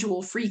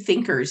individual free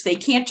thinkers. They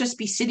can't just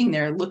be sitting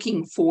there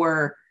looking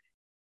for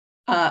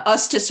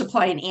us to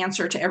supply an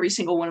answer to every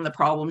single one of the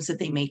problems that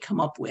they may come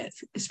up with,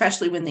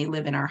 especially when they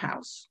live in our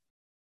house.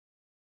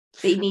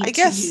 They I need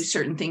to do guess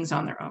certain things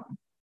on their own.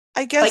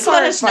 I guess Like, our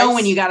let us know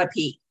when you advice, got to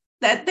pee.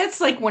 That's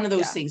like one of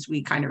those yeah, things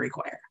we kind of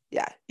require.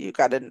 yeah, you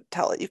got to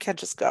tell it. You can't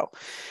just go.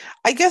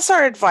 I guess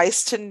our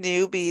advice to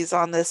newbies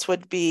on this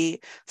would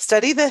be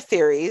study the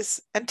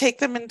theories and take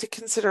them into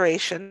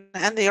consideration.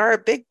 And they are a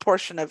big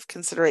portion of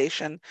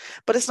consideration,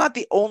 but it's not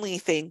the only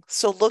thing.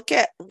 So look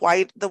at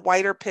the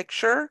wider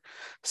picture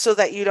so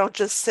that you don't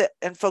just sit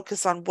and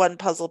focus on one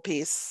puzzle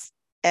piece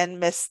and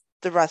miss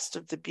the rest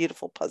of the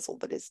beautiful puzzle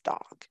that is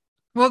dog.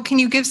 Well, can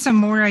you give some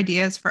more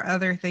ideas for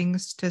other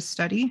things to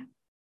study?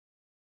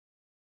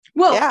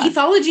 Well, Yeah,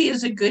 ethology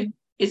is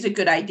a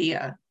good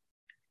idea.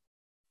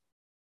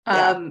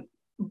 yeah,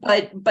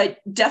 But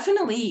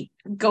definitely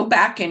go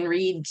back and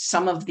read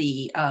some of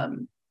the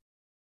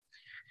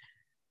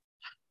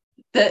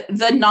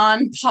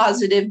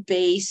non-positive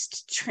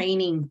based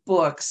training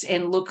books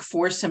and look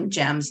for some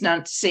gems.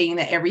 Not saying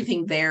that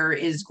everything there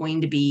is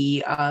going to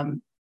be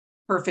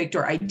perfect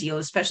or ideal,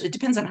 especially it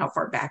depends on how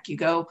far back you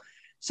go.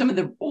 Some of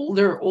the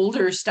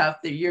older stuff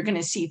that you're going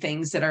to see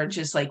things that are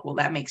just like, well,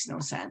 that makes no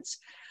sense.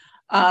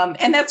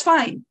 And that's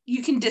fine.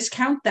 You can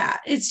discount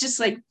that. It's just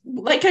like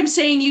I'm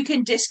saying, you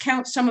can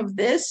discount some of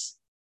this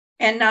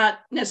and not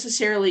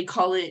necessarily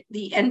call it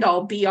the end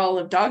all be all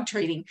of dog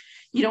training.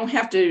 You don't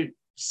have to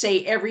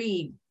say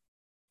every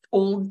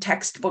old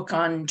textbook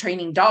on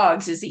training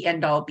dogs is the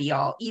end all be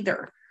all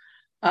either.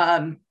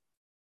 Um,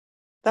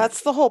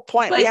 that's the whole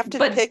point. We have to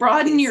but pick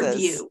broaden your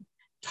pieces. view.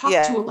 Talk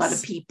to a lot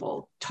of Yes.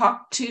 people.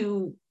 Talk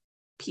to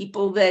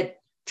people that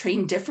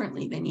train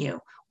differently than you.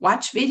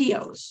 Watch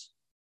videos.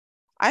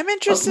 I'm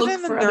interested Look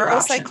in the for other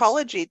options.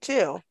 neuropsychology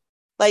too.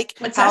 Like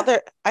What's how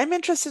that? I'm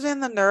interested in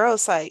the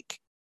neuropsych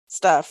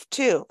stuff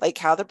too, like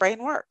how the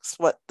brain works,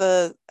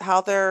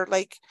 how their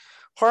like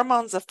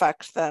hormones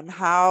affect them,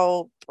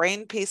 how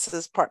brain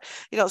pieces part,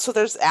 so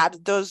there's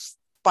added those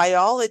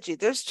biology.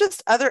 There's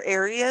just other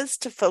areas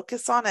to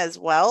focus on as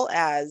well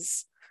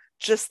as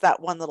just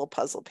that one little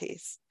puzzle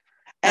piece.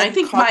 And I And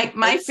think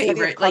my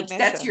study of favorite, like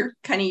that's cognition. your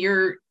kind of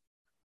your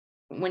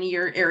one of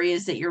your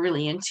areas that you're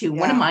really into.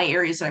 One of Yeah. my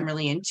areas that I'm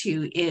really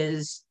into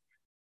is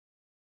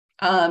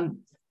um,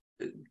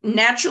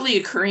 naturally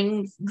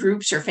occurring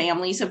groups or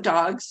families of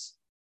dogs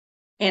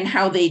and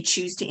how they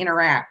choose to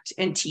interact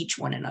and teach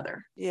one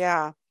another.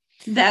 Yeah.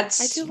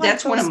 I That's do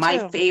like one of those my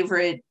too.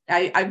 favorite.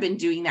 I've been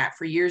doing that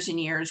for years and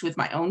years with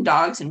my own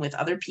dogs and with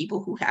other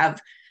people who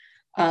have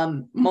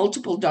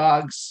multiple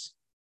dogs,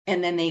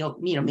 and then they'll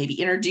maybe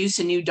introduce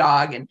a new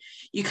dog and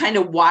you kind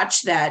of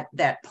watch that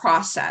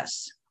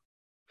process.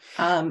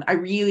 I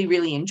really,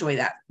 really enjoy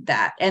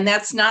that. And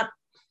that's not,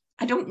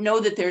 I don't know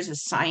that there's a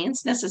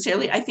science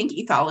necessarily. I think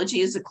ethology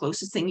is the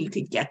closest thing you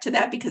could get to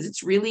that because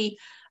it's really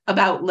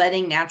about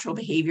letting natural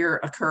behavior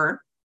occur,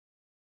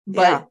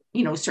 Yeah.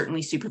 but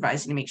certainly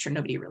supervising to make sure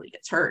nobody really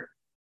gets hurt.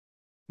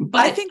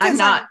 I But think I'm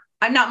not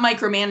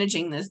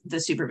micromanaging the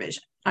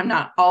supervision. I'm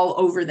not all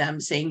over them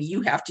saying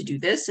you have to do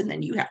this and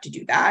then you have to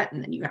do that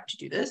and then you have to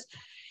do this.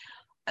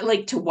 I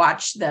like to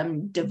watch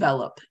them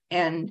develop,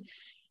 and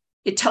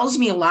it tells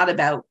me a lot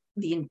about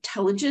the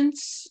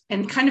intelligence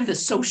and kind of the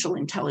social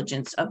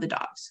intelligence of the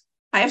dogs.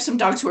 I have some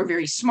dogs who are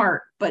very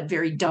smart, but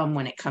very dumb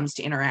when it comes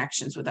to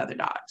interactions with other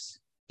dogs,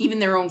 even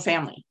their own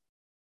family.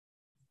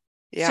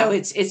 Yeah. So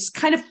it's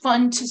kind of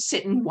fun to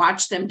sit and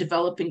watch them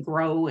develop and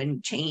grow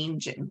and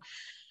change. And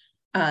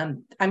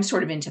I'm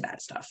sort of into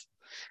that stuff.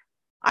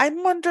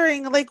 I'm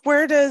wondering, like,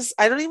 I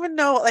don't even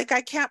know, like,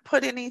 I can't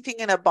put anything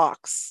in a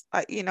box.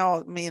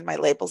 Me and my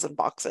labels and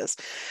boxes.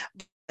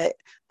 But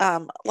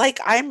like,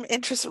 I'm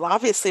interested,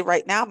 obviously,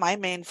 right now, my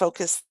main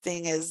focus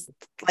thing is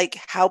like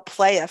how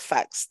play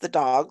affects the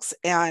dogs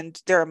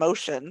and their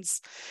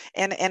emotions.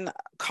 And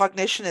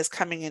cognition is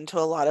coming into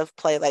a lot of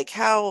play, like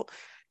how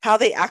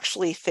they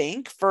actually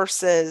think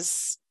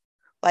versus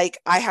like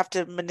I have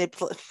to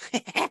manipulate.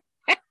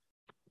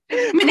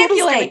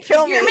 Manipulate.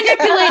 Kill You're me.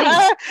 manipulating.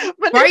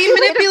 Why are you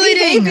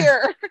manipulating?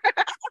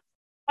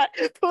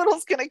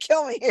 Poodle's gonna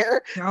kill me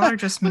here. Y'all are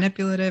just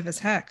manipulative as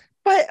heck.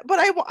 But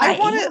I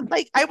want am. it,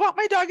 like, I want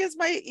my dog as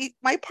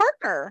my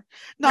partner,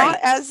 not Right.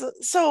 as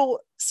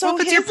so Well,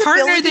 if it's your his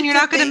partner, ability then you're to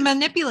not going to think-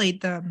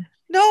 manipulate them.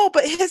 No,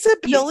 but his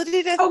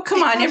ability to Oh, come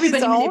think on. on his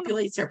Everybody own,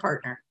 manipulates their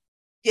partner.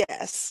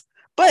 yes.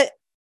 But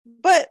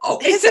Oh,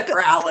 his except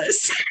for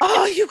Alice.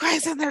 oh, you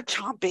guys, and they're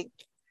chomping.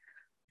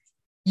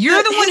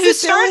 You're the one who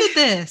started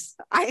this.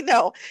 I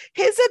know.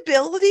 His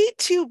ability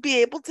to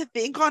be able to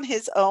think on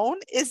his own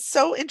is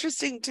so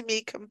interesting to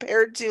me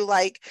compared to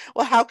like,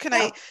 well, how can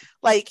I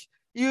like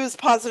use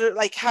positive,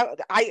 like how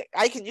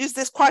I can use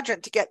this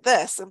quadrant to get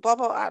this and blah,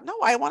 blah, blah. No,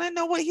 I want to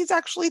know what he's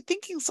actually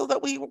thinking so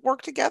that we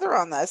work together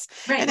on this.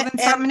 Right. Well, then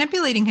stop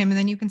manipulating him and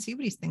then you can see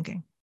what he's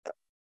thinking.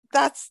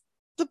 That's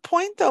the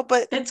point though,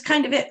 but that's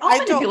kind of it. All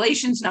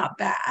manipulation's not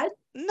bad.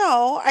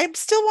 No, I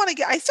still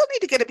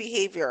need to get a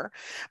behavior,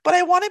 but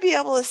I want to be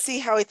able to see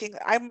how I think.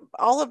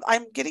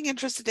 I'm getting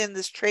interested in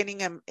this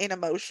training in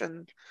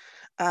emotion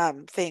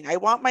thing. I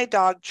want my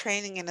dog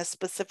training in a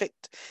specific,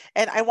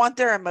 and I want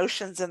their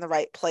emotions in the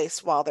right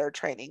place while they're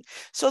training.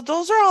 So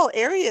those are all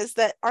areas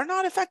that are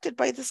not affected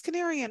by the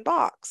Skinnerian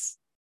box.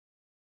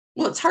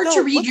 Well, it's hard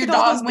to read your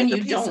dog when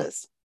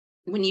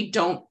you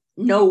don't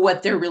know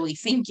what they're really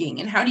thinking.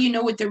 And how do you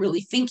know what they're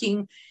really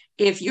thinking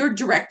if you're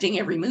directing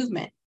every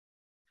movement?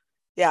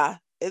 Yeah,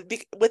 with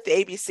the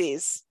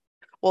ABCs.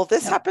 Well,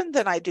 this happened,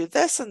 then I do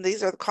this, and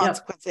these are the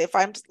consequences. If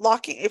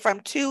I'm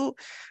too,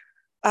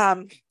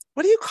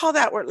 what do you call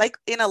that word? Like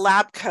in a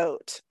lab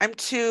coat, I'm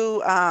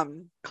too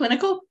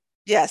clinical.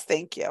 Yes,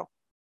 thank you.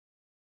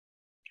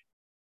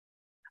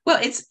 Well,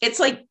 it's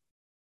like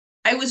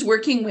I was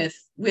working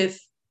with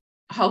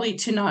Holly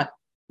to not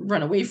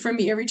run away from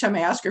me every time I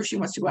ask her if she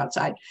wants to go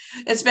outside.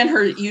 It's been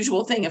her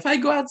usual thing. If I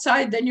go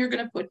outside, then you're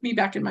going to put me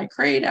back in my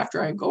crate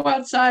after I go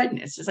outside. And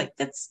it's just like,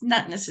 that's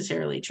not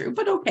necessarily true,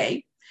 but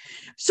okay.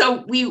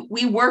 So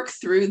we work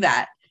through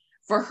that.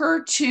 For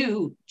her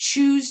to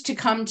choose to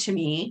come to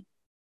me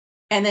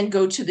and then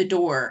go to the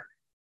door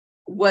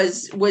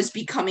was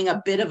becoming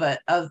a bit of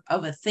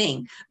a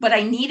thing. But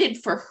I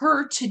needed for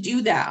her to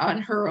do that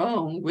on her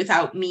own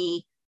without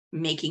me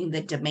making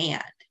the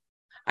demand.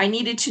 I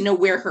needed to know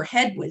where her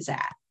head was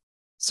at.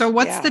 So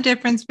what's the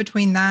difference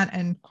between that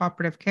and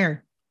cooperative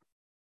care?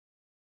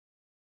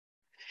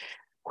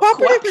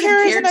 Cooperative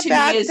care isn't a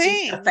bad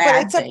thing,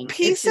 but it's a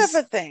piece of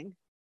a thing.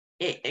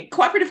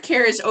 Cooperative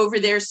care is over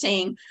there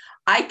saying,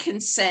 I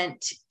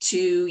consent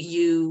to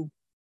you,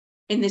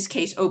 in this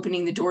case,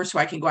 opening the door so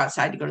I can go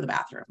outside to go to the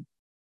bathroom.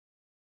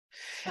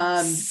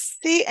 And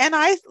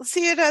I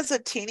see it as a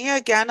teeny,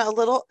 again, a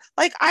little,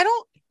 like, I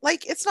don't,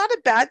 like, it's not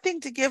a bad thing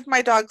to give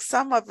my dog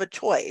some of a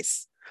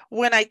choice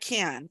when I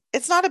can.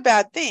 It's not a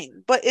bad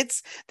thing, but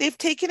they've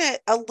taken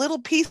it a little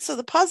piece of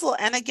the puzzle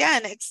and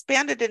again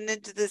expanded it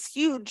into this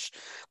huge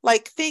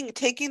like thing,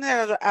 taking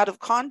it out of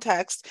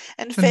context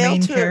and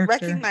failed to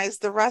recognize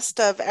the rest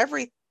of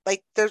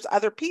like there's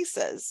other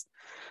pieces.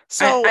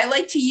 So I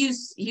like to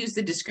use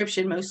the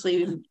description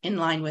mostly in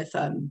line with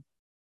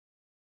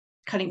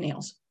cutting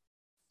nails.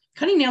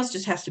 Cutting nails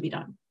just has to be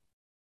done.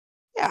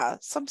 Yeah,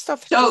 some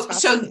stuff.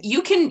 So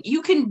you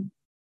can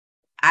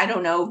I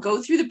don't know,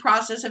 go through the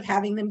process of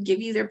having them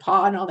give you their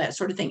paw and all that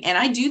sort of thing. And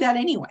I do that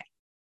anyway.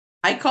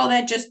 I call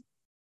that just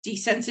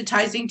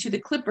desensitizing to the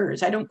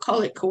clippers. I don't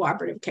call it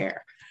cooperative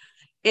care.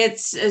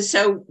 It's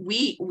so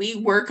we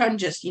work on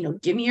just,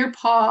 give me your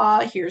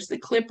paw. Here's the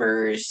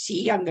clippers.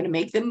 See, I'm going to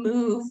make them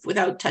move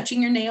without touching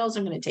your nails.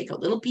 I'm going to take a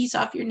little piece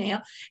off your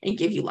nail and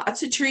give you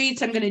lots of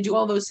treats. I'm going to do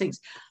all those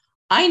things.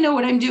 I know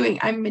what I'm doing.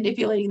 I'm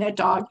manipulating that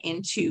dog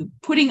into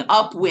putting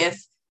up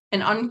with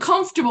an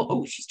uncomfortable.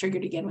 Oh, she's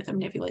triggered again with a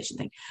manipulation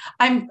thing.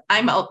 I'm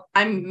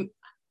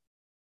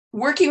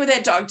working with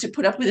that dog to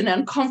put up with an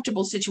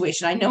uncomfortable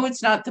situation. I know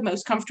it's not the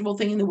most comfortable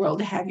thing in the world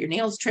to have your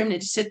nails trimmed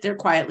and to sit there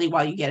quietly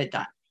while you get it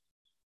done.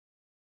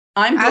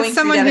 I'm going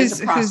through that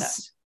as a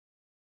process.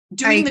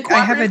 Doing the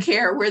cooperative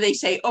care where they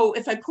say, oh,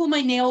 if I pull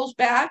my nails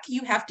back,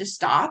 you have to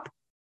stop.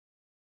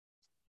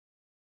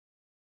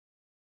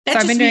 So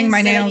I've been doing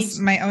my nails,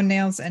 my own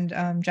nails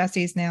and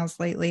Jesse's nails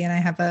lately. And I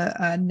have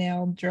a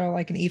nail drill,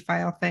 like an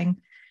e-file thing.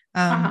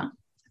 And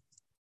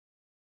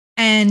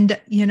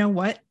you know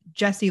what?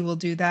 Jesse will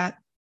do that.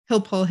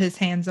 He'll pull his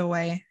hands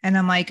away. And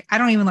I'm like, I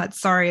don't even let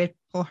Sari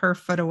pull her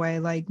foot away.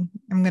 Like,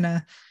 I'm going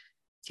to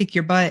kick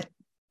your butt.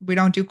 We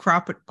don't do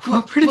cooperative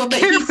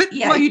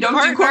care. You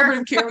don't do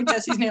cooperative care with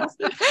Jesse's nails.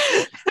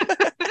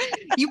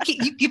 You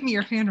give me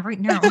your hand right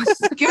now.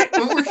 Get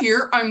over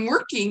here. I'm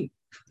working.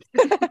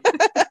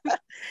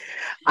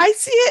 I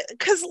see it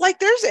because like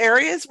there's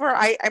areas where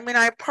I mean,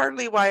 I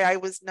partly why I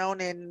was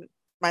known in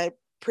my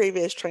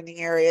previous training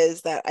area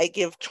is that I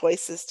give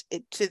choices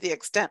to the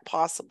extent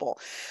possible.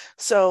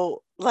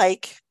 So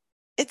like,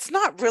 it's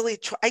not really,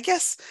 I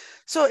guess,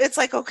 so it's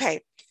like, okay,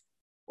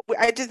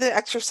 I did the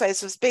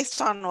exercises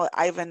based on what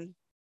Ivan,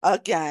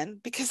 again,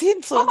 because he Oh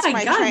influenced my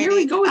my God, here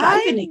we training. go with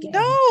I Ivan again.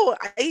 know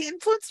I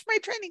influenced my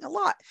training a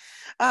lot.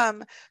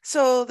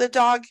 So the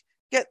dog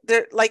get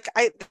there, like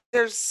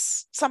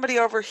there's somebody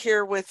over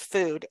here with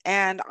food,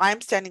 and I'm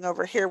standing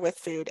over here with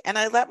food, and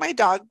I let my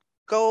dog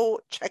go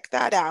check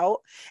that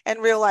out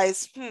and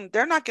realize,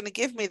 they're not going to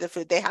give me the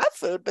food. They have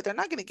food, but they're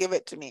not going to give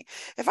it to me.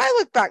 If I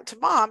look back to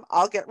mom,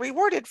 I'll get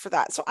rewarded for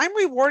that. So I'm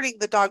rewarding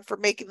the dog for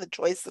making the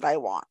choice that I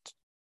want.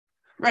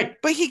 Right.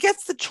 But he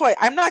gets the choice.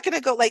 I'm not going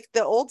to go like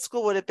the old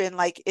school would have been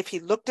like, if he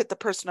looked at the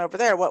person over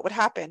there, what would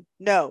happen?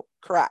 No,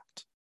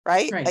 correct.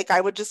 Right? Right. Like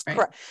I would just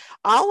correct.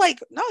 I'll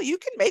like, no, you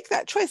can make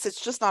that choice.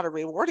 It's just not a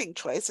rewarding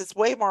choice. It's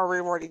way more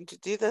rewarding to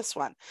do this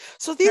one.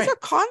 So these are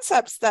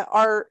concepts that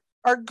are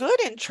good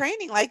in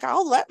training. Like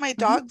I'll let my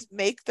dogs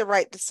make the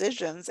right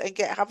decisions and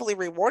get heavily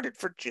rewarded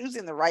for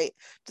choosing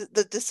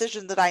the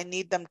decision that I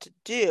need them to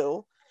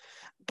do.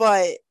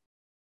 But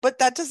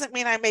that doesn't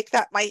mean I make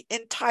that my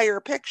entire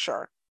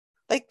picture,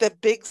 like the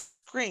big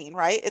screen,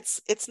 right?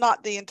 It's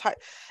not the entire.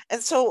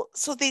 And so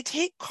they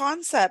take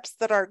concepts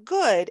that are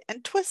good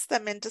and twist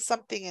them into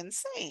something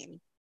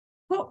insane.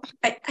 Well,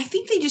 I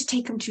think they just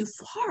take them too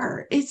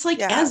far. It's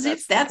like as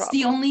if that's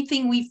the only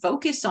thing we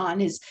focus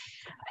on is,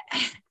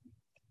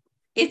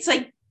 it's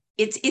like,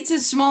 it's a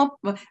small,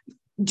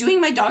 doing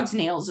my dog's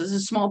nails is a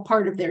small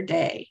part of their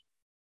day,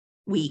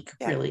 week,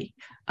 really.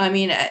 I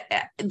mean,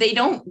 they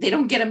don't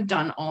get them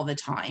done all the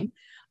time.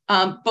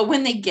 But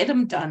when they get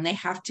them done, they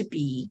have to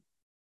be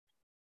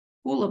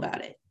cool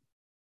about it.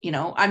 You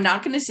know, I'm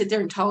not going to sit there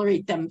and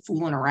tolerate them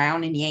fooling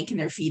around and yanking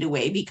their feet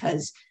away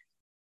because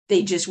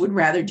they just would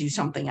rather do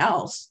something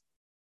else.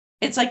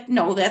 It's like,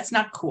 no, that's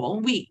not cool.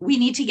 We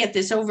need to get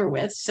this over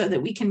with so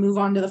that we can move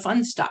on to the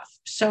fun stuff.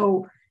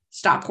 So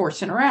stop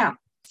horsing around.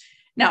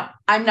 Now,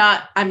 I'm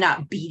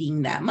not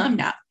beating them. I'm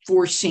not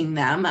forcing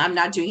them. I'm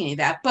not doing any of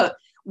that. But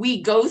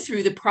we go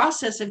through the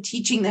process of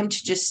teaching them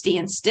to just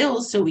stand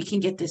still so we can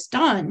get this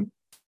done.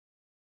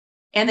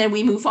 And then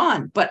we move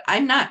on. But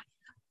I'm not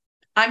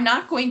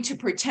going to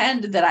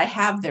pretend that I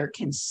have their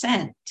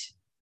consent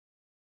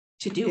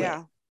to do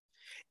it.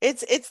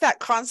 It's that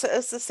concept.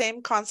 It's the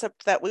same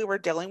concept that we were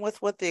dealing with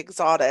the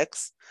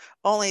exotics,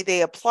 only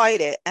they applied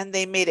it and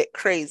they made it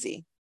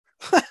crazy.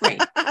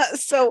 Right.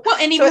 So well,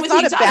 and even with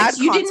the exotics,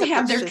 you didn't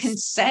have their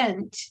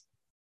consent.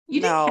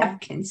 You didn't have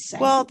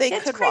consent. Well, they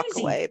could walk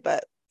away,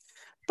 but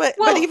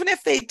even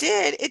if they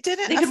did, it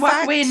didn't. They could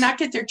walk away and not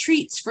get their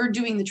treats for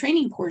doing the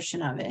training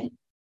portion of it.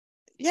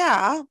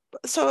 Yeah.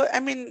 So I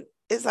mean,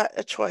 is that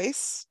a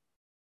choice?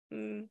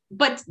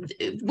 But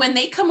when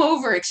they come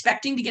over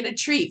expecting to get a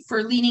treat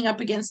for leaning up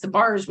against the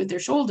bars with their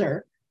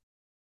shoulder,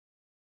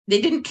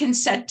 they didn't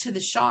consent to the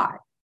shot.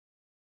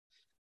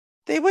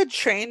 They would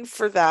train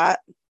for that,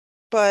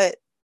 but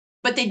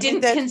they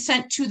didn't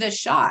consent to the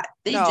shot.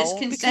 They just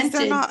consented.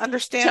 They're not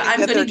understanding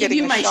I'm going to give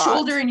you my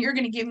shoulder and you're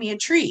going to give me a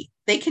treat.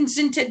 They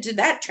consented to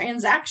that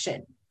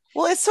transaction.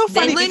 Well, it's so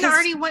funny. Lynn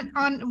already went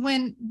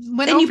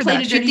over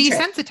that. She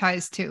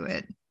desensitized to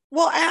it.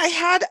 Well, I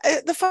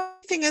had the funny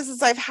thing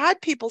is I've had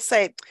people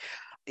say,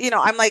 you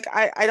know, I'm like,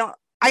 I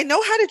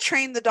know how to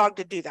train the dog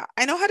to do that.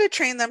 I know how to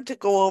train them to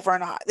go over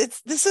and on.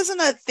 This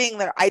isn't a thing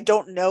that I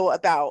don't know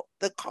about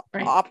the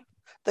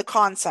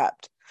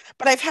concept.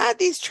 But I've had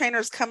these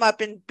trainers come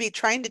up and be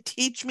trying to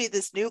teach me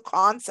this new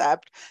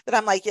concept that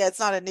I'm like, yeah, it's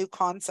not a new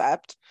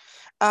concept.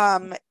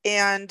 And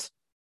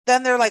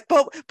then they're like,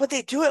 but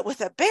they do it with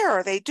a bear,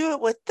 or they do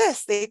it with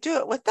this, they do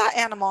it with that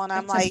animal. And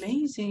I'm like,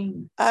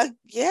 amazing.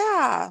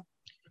 Yeah.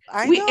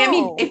 I know. I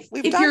mean, if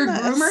you're a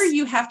groomer,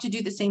 you have to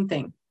do the same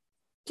thing.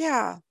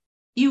 Yeah.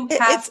 You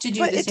have to do the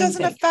same thing. But it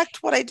doesn't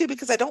affect what I do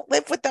because I don't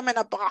live with them in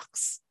a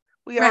box.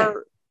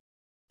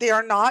 They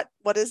are not,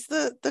 what is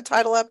the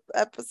title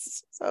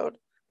episode?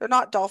 They're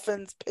not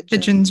dolphins,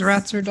 pigeons,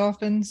 rats, or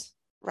dolphins.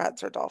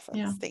 Rats or dolphins.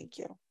 Yeah. Thank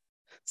you.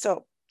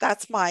 So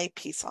that's my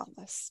piece on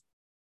this.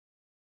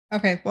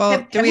 Okay.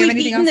 Well, have we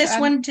beaten this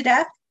one to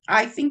death?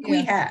 I think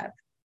we have.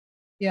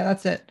 Yeah,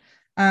 that's it.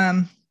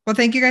 Well,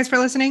 thank you guys for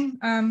listening.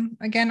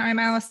 Again, I'm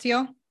Alice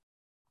Teal,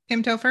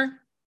 Kim Topher,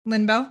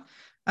 Lynn Bell.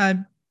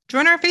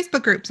 Join our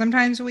Facebook group.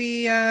 Sometimes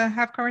we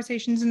have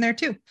conversations in there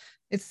too.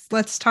 It's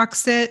Let's Talk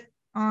Sit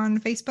on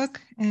Facebook.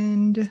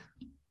 And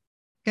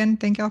again,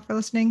 thank y'all for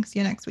listening. See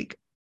you next week.